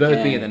got to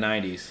both be in the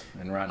 90s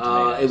and Rotten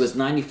Tomatoes. It was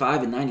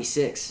 95 and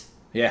 96.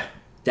 Yeah.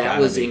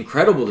 That was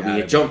incredible to me.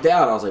 It jumped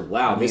out. I was like,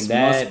 wow, this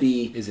must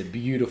be... is a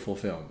beautiful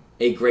film.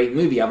 A great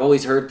movie. I've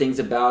always heard things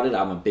about it.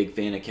 I'm a big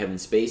fan of Kevin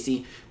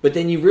Spacey. But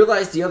then you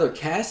realize the other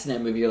cast in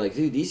that movie. You're like,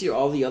 dude, these are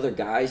all the other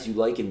guys you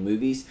like in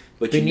movies,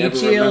 but you never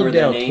remember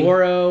their name. Benicio del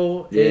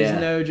Toro is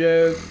no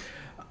joke.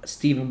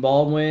 Stephen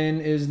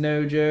Baldwin is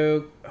no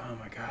joke. Oh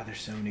my God,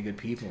 there's so many good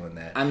people in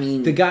that. I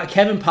mean, the guy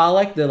Kevin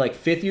Pollak, the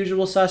fifth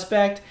Usual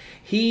Suspect,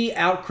 he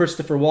out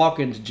Christopher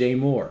Walken's Jay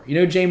Moore. You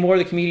know Jay Moore,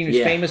 the comedian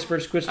who's famous for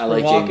his Christopher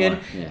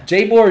Walken?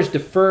 Jay Moore is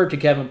deferred to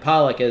Kevin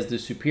Pollak as the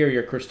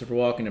superior Christopher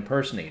Walken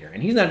impersonator,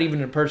 and he's not even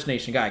an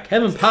impersonation guy.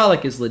 Kevin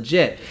Pollak is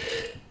legit.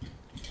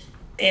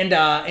 And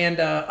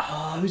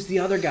who's the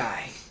other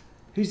guy?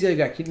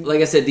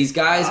 Like I said, these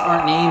guys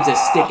aren't names that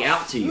stick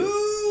out to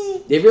you.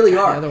 They really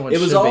are. It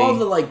was all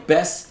the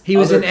best. He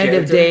was in End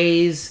of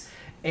Days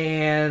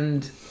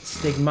and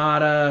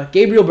Stigmata.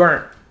 Gabriel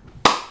Byrne.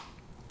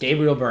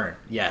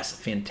 Yes,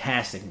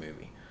 fantastic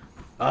movie.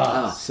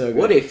 So good.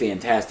 What a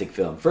fantastic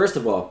film. First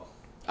of all,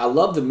 I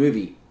love the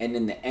movie, and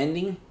then the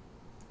ending,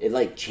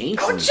 it changed.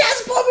 Oh,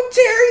 Jess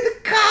Palminteri, the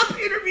cop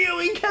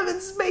interviewing Kevin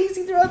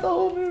Spacey throughout the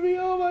whole movie.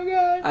 Oh my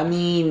God. I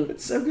mean,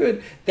 it's so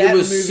good. It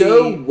was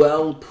so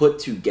well put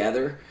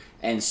together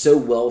and so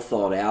well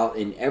thought out,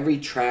 and every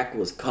track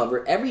was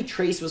covered, every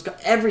trace was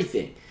covered,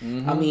 everything.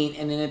 Mm-hmm. I mean,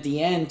 and then at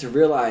the end to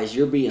realize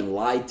you're being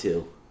lied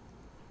to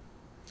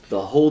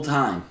the whole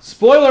time.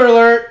 Spoiler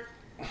alert!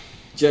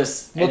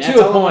 That's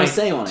all I want to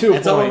say on it.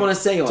 That's all I want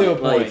to say on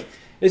it.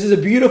 This is a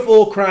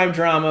beautiful crime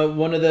drama.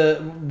 One of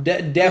the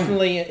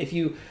definitely.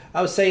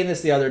 I was saying this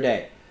the other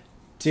day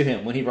to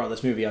him when he brought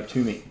this movie up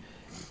to me.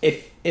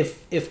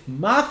 If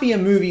mafia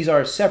movies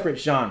are a separate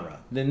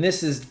genre, then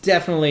this is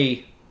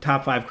definitely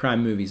top 5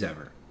 crime movies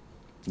ever.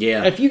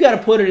 Yeah. If you got to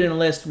put it in a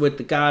list with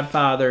the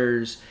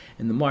Godfathers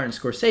and the Martin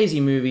Scorsese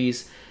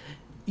movies,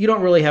 you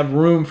don't really have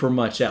room for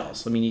much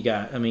else.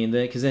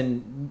 Because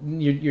then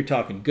you're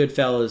talking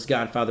Goodfellas,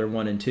 Godfather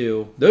 1 and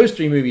 2. Those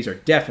 3 movies are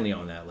definitely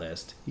on that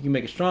list. You can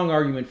make a strong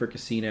argument for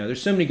Casino.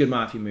 There's so many good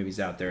mafia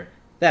movies out there.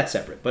 That's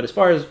separate. But as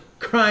far as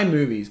crime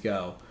movies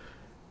go,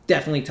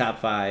 definitely top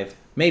 5,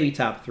 maybe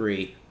top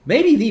 3,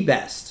 maybe the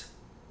best.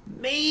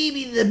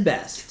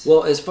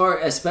 Well,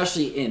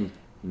 especially in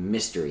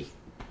mystery.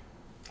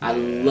 I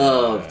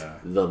loved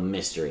the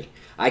mystery.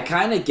 I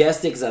kind of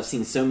guessed it because I've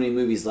seen so many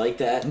movies like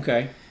that.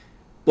 Okay.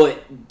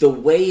 But the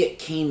way it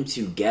came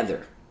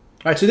together.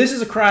 All right, so this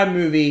is a crime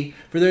movie.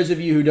 For those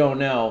of you who don't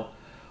know,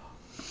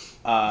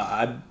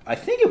 I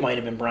think it might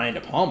have been Brian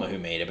De Palma who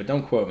made it, but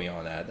don't quote me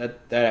on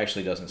that. That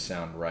actually doesn't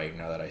sound right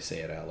now that I say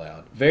it out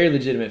loud. Very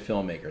legitimate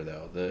filmmaker,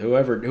 though.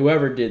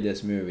 Whoever did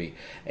this movie.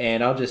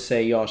 And I'll just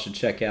say y'all should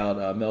check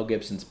out Mel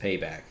Gibson's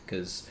Payback,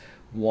 because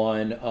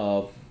one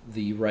of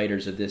the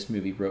writers of this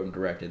movie wrote and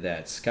directed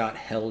that. Scott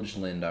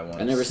Helgeland, I want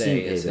to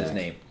say is his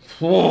name.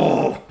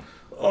 Oh,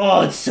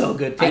 it's so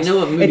good. I know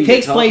what movie it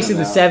takes place in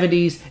the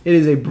 70s. It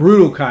is a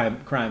brutal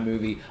crime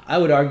movie. I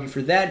would argue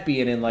for that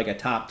being in a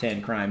top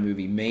 10 crime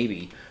movie,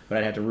 maybe. But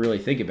I'd have to really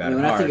think about it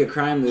when hard. I think of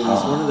crime movies,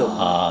 one of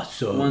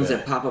the ones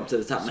that pop up to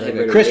the top of my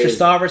head. Chris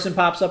Christopherson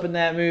pops up in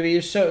that movie.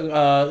 There's so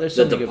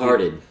The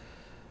Departed.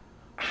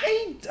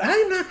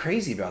 I'm not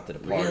crazy about The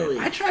Departed. Really?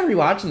 I tried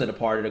rewatching The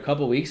Departed a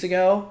couple weeks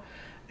ago,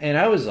 and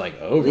I was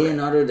over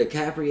Leonardo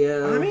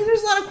DiCaprio. I mean,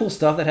 there's a lot of cool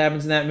stuff that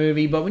happens in that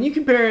movie, but when you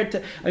compare it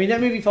to... that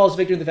movie falls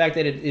victim to the fact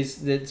that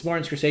it's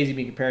Martin Scorsese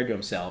being compared to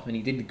himself, and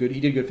he did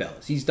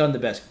Goodfellas. He's done the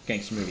best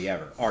gangster movie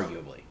ever,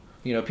 arguably.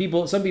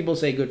 Some people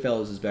say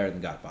Goodfellas is better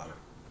than Godfather.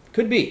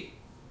 Could be.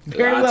 I'll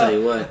tell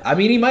you what.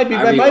 He might be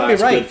right.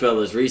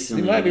 Goodfellas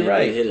recently. He might be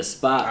right. It hit a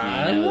spot,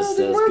 man. That was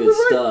good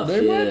stuff.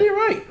 They might be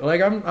right.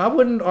 I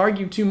wouldn't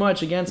argue too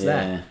much against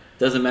that.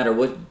 Doesn't matter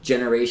what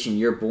generation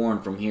you're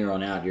born from here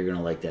on out, you're going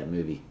to like that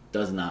movie.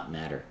 Does not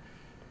matter.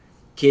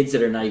 Kids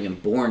that are not even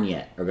born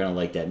yet are going to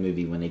like that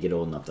movie when they get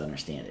old enough to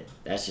understand it.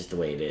 That's just the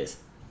way it is.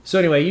 So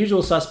anyway,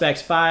 Usual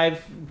Suspects,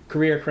 5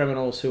 career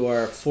criminals who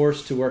are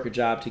forced to work a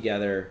job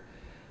together.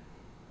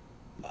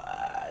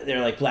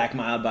 They're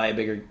blackmailed by a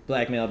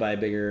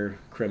bigger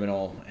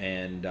criminal,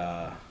 and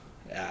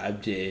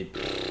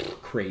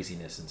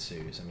craziness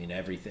ensues. I mean,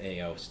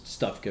 everything,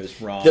 stuff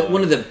goes wrong.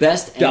 One of the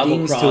best Double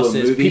endings to a crosses,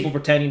 movie. people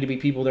pretending to be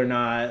people they're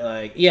not.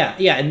 Like, yeah,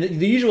 and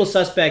the Usual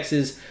Suspects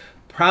is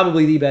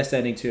probably the best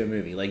ending to a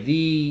movie. Like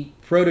the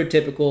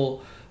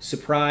prototypical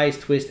surprise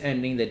twist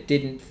ending that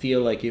didn't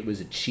feel like it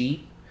was a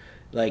cheat.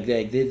 Like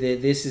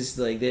this is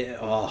like that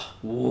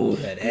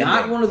ending.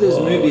 Not one of those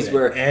movies that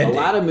where ending. a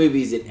lot of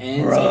movies it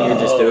ends and you're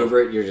just over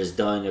it. You're just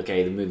done.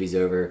 Okay, the movie's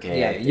over. Okay,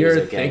 Yeah, actors, you're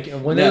okay.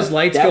 thinking when No, those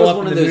lights that go was up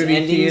one in of the those movie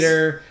endings-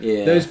 theater.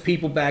 Yeah. Those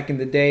people back in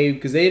the day,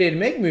 because they didn't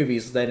make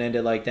movies that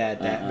ended like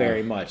that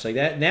very much like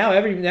that. Now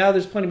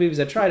there's plenty of movies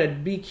that try to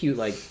be cute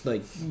like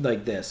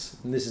this.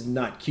 And this is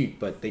not cute,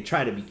 but they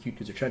try to be cute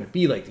because they're trying to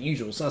be like The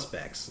Usual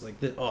Suspects. Like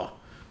this. Oh,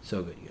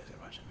 so good. You guys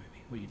gotta watch that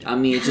movie. What are you doing? I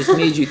mean, it just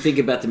made you think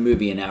about the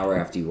movie an hour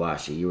after you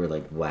watched it. You were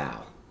like,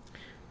 wow.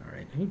 All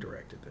right, who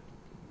directed it?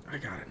 I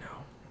gotta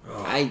know.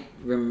 Oh. I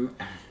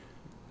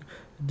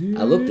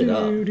looked it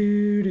up.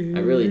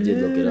 I really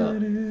did look it up.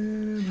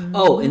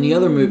 Oh, and the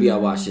other movie I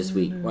watched this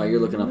week, while you're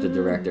looking up the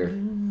director,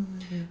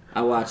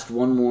 I watched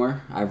one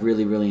more. I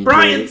really, really enjoyed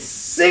Bryan it.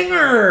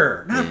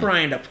 Singer! Not Yeah.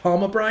 Brian De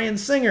Palma, Bryan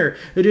Singer,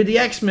 who did the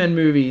X-Men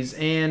movies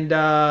and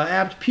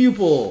Apt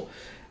Pupil.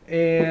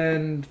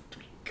 And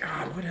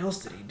God, what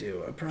else did he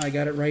do? I probably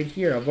got it right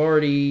here. I've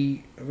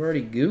already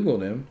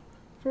Googled him.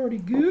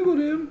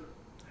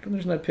 How come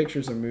there's not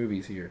pictures of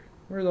movies here?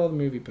 Where's all the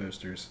movie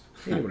posters?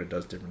 I hate it when it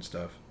does different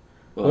stuff.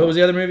 Well, What was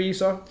the other movie you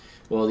saw?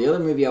 Well, the other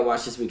movie I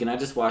watched this week, and I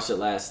just watched it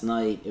last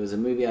night, it was a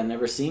movie I'd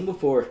never seen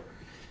before,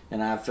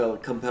 and I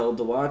felt compelled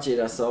to watch it.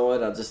 I saw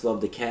it. I just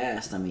loved the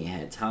cast. I mean, it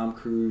had Tom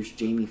Cruise,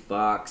 Jamie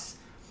Foxx,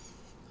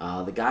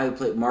 the guy who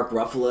played Mark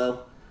Ruffalo,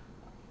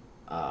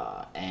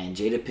 and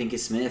Jada Pinkett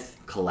Smith,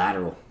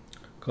 Collateral.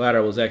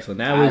 Collateral was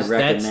excellent. I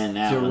recommend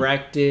that one.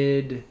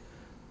 Directed.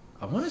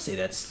 I want to say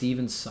that's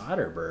Steven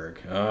Soderbergh.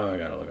 Oh, I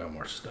gotta look up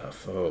more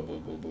stuff. Oh, boo,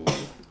 boo, boo.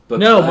 But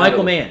No, Collateral-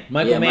 Michael Mann.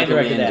 Michael Mann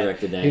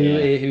directed that.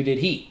 yeah. Who did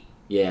Heat?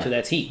 Yeah. So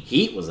that's Heat.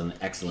 Heat was an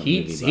excellent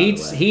movie, by the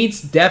way.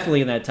 Heat's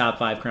definitely in that top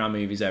 5 Crown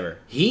movies ever.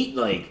 Heat,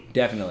 like,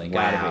 Definitely.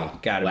 Wow.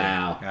 Gotta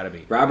Wow.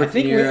 be. Robert I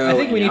think De Niro I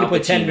think we and need to Al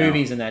put 10 Pacino.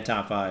 movies in that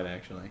top 5,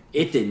 actually.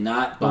 it did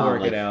not We'll bomb.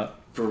 work Like, it out.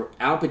 for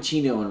Al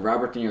Pacino and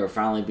Robert De Niro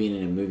finally being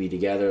in a movie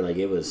together, like,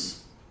 it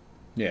was...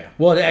 Yeah.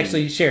 Well, they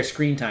actually share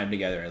screen time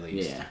together, at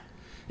least. Yeah,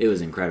 it was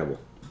incredible.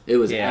 It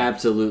was Yeah.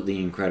 absolutely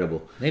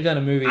incredible. They've done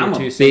a movie I'm or a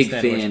two big since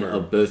then, which fan were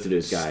of both of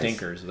those guys.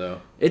 stinkers,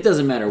 though. It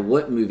doesn't matter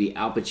what movie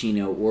Al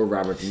Pacino or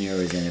Robert De Niro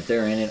is in. If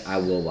they're in it, I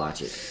will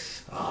watch it.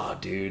 Oh,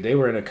 dude, they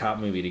were in a cop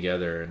movie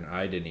together, and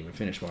I didn't even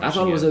finish watching it. I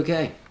thought it was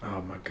okay.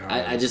 Oh, my God.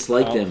 I just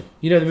liked them.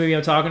 You know the movie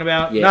I'm talking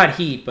about? Yeah. Not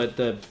Heat, but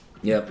the...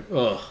 Yep.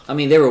 Ugh. I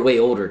mean, they were way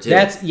older, too.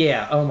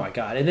 Yeah, oh, my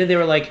God. And then they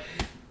were like...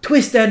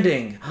 Twist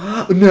ending.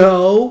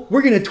 No,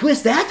 we're gonna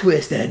twist that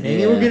twist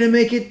ending, and we're Yeah. gonna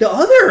make it the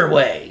other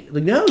way.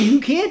 Like, no, you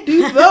can't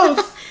do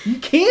both. You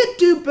can't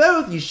do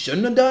both. You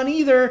shouldn't have done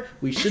either.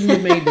 We shouldn't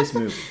have made this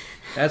movie.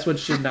 That's what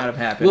should not have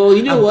happened. Well,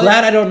 you know I'm what?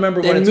 glad I don't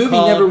remember what That it's movie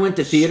called. never went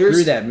to theaters.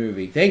 Screw that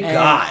movie. Thank And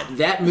God.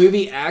 that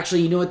movie,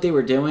 actually, you know what they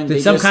were doing? Did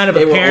They some just- kind of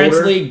they a were parents'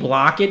 older. league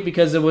block it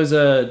because it was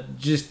a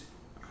just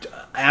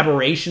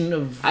aberration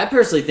of I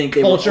personally think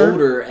they Culture. were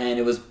older, and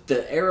it was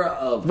the era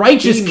of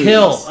Righteous B-movies.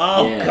 Kill?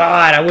 Oh, Yeah.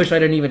 God. I wish I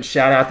didn't even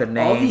shout out the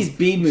name. All these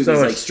B movies, So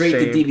like straight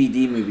to ashamed.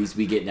 DVD movies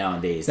we get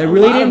nowadays. They A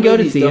really lot of didn't go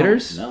to movies don't.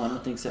 theaters? No, I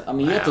don't think so. I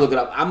mean, you have to Wow. look it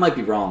up. I might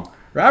be wrong.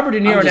 Robert De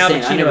Niro I'm and Al just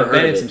saying, I Pacino never have been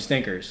heard in of some it.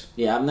 stinkers.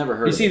 Yeah, I've never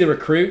heard You of see it. The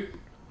Recruit?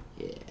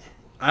 Yeah.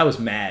 I was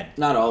mad.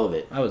 Not all of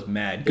it. I was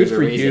mad. Good There's a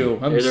for reason. you.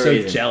 I'm There's a so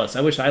reason. jealous.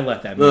 I wish I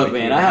left that movie. Look,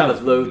 man, theater. I have was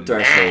a low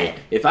threshold. mad.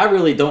 If I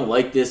really don't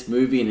like this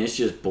movie and it's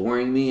just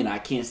boring me and I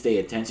can't stay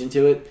attention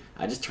to it,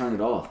 I just turn it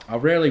off. I'll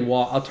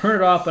turn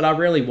it off, but I'll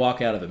rarely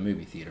walk out of a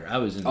movie theater. I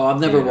was in. Oh, I've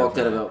never walked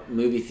out of a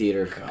movie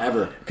theater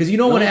ever. Because you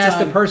don't want to only ask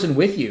the time- person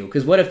with you.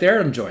 Because what if they're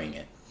enjoying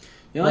it?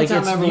 The only like, time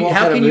it's- I ever you- walked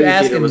how out of a can you movie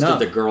ask theater was because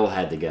enough? the girl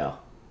had to go.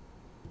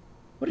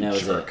 What a That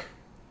was jerk!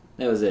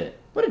 That was it.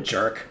 What a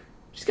jerk!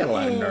 She's got a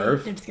lot of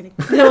nerve. I'm just kidding.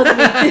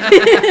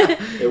 That wasn't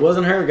me. It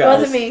wasn't her, That guys.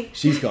 wasn't me.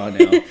 She's gone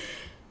now.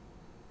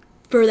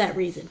 For that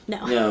reason.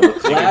 No. No,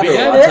 but Collateral,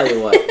 Yeah. I'll tell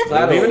you what.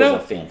 Collateral even was know. a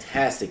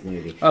fantastic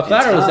movie. Oh, And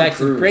Collateral was Tom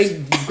excellent.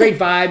 Cruise. Great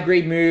vibe,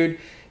 great mood.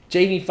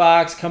 Jamie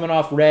Foxx coming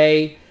off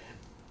Ray.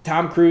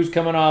 Tom Cruise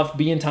coming off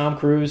being Tom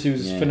Cruise,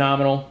 who's Yeah.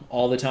 phenomenal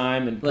all the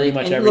time and pretty Like,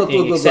 much and look,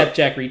 everything look, except look.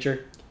 Jack Reacher.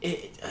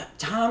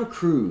 Tom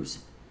Cruise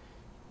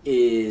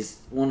is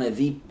one of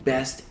the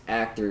best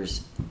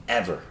actors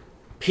ever.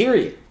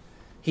 Period.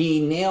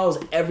 He nails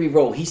every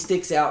role. He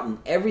sticks out in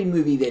every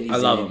movie that he's I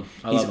love in. him.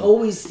 I He's love him.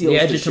 always steals The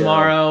Edge the of show.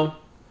 Tomorrow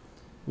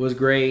was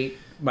great.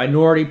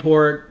 Minority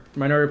Report,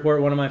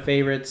 one of my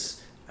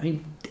favorites. I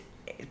mean,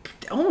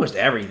 almost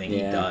everything he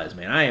Yeah. does,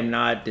 man. I am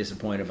not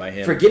disappointed by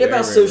him. Forget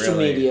about Very, social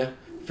really. media.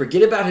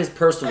 Forget about his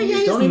personal Yeah, views.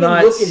 he's Don't even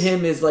nuts. look at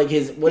him as like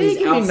what He he's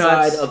can be outside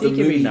nuts. of the He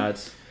movie. can be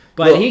nuts.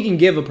 But Look, he can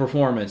give a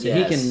performance, and he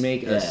Yes, can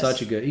make yes.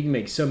 such a good. He can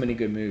make so many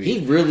good movies.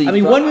 He really I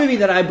mean, fu- one movie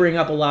that I bring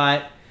up a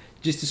lot,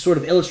 just to sort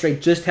of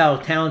illustrate just how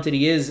talented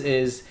he is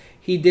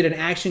he did an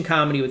action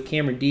comedy with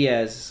Cameron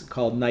Diaz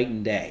called Night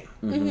and Day.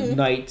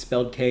 Night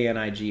spelled Knight. And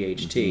I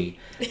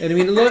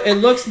mean, it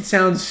looks and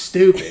sounds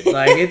stupid.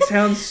 Like, it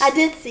sounds I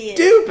did see it.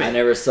 stupid. I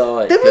never saw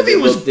it. That 'cause movie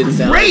it was didn't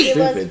sound great. It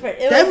was, stupid.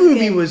 That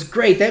movie good. was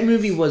great. That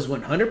movie was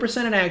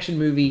 100% an action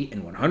movie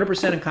and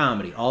 100% a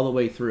comedy all the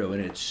way through.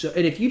 And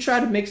and if you try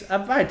to mix,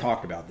 I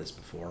talked about this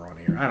before on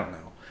here. I don't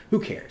know. Who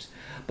cares?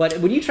 But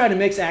when you try to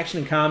mix action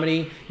and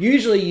comedy,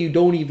 usually you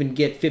don't even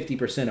get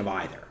 50% of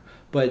either.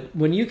 But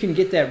when you can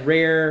get that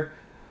rare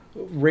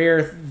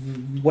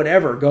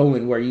whatever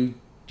going where you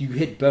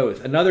hit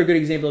both. Another good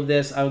example of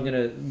this, I'm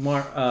gonna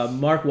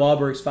Mark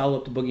Wahlberg's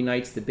follow-up to Boogie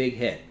Nights, The Big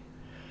Hit.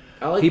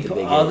 I like the Big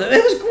Hit.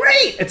 It was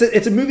great.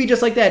 It's a movie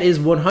just like that. It is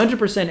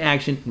 100%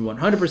 action and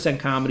 100%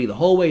 comedy the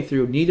whole way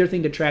through. Neither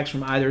thing detracts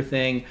from either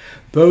thing.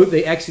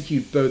 They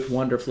execute both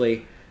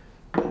wonderfully.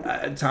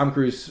 Tom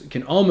Cruise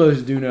can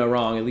almost do no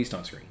wrong, at least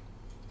on screen.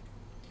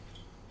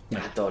 I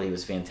thought he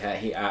was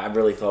fantastic. I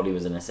really thought he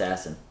was an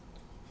assassin.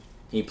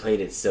 He played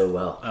it so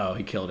well. Oh,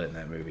 he killed it in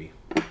that movie.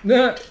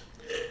 Nah. All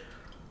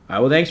right,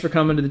 well, thanks for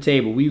coming to the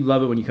table. We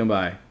love it when you come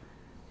by.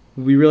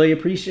 We really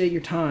appreciate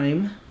your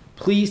time.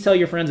 Please tell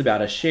your friends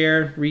about us.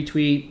 Share,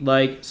 retweet,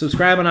 like,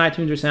 subscribe on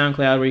iTunes or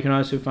SoundCloud, where you can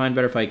also find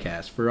Better Fight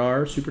Cast for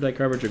our super tight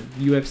coverage of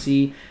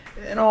UFC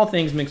and all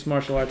things mixed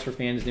martial arts for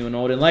fans new and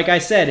old. And like I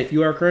said, if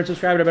you are a current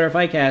subscriber to Better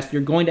Fight Cast,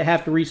 you're going to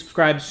have to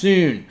resubscribe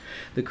soon.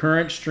 The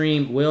current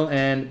stream will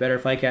end. Better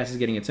Fight Cast is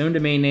getting its own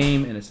domain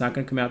name, and it's not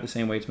going to come out the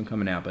same way it's been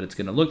coming out, but it's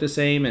going to look the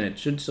same, and it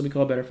should still be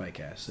called Better Fight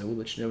Cast. So we'll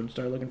let you know and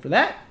start looking for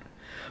that.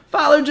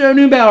 Follow Joe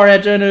Neubauer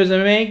at Joe Knows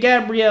MMA,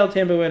 Gabrielle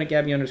Tamboen at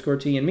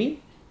Gabby_T, and me,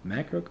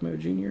 Matt Crokimo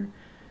Jr.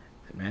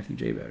 at Matthew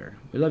J. Better.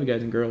 We love you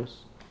guys and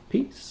girls.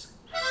 Peace.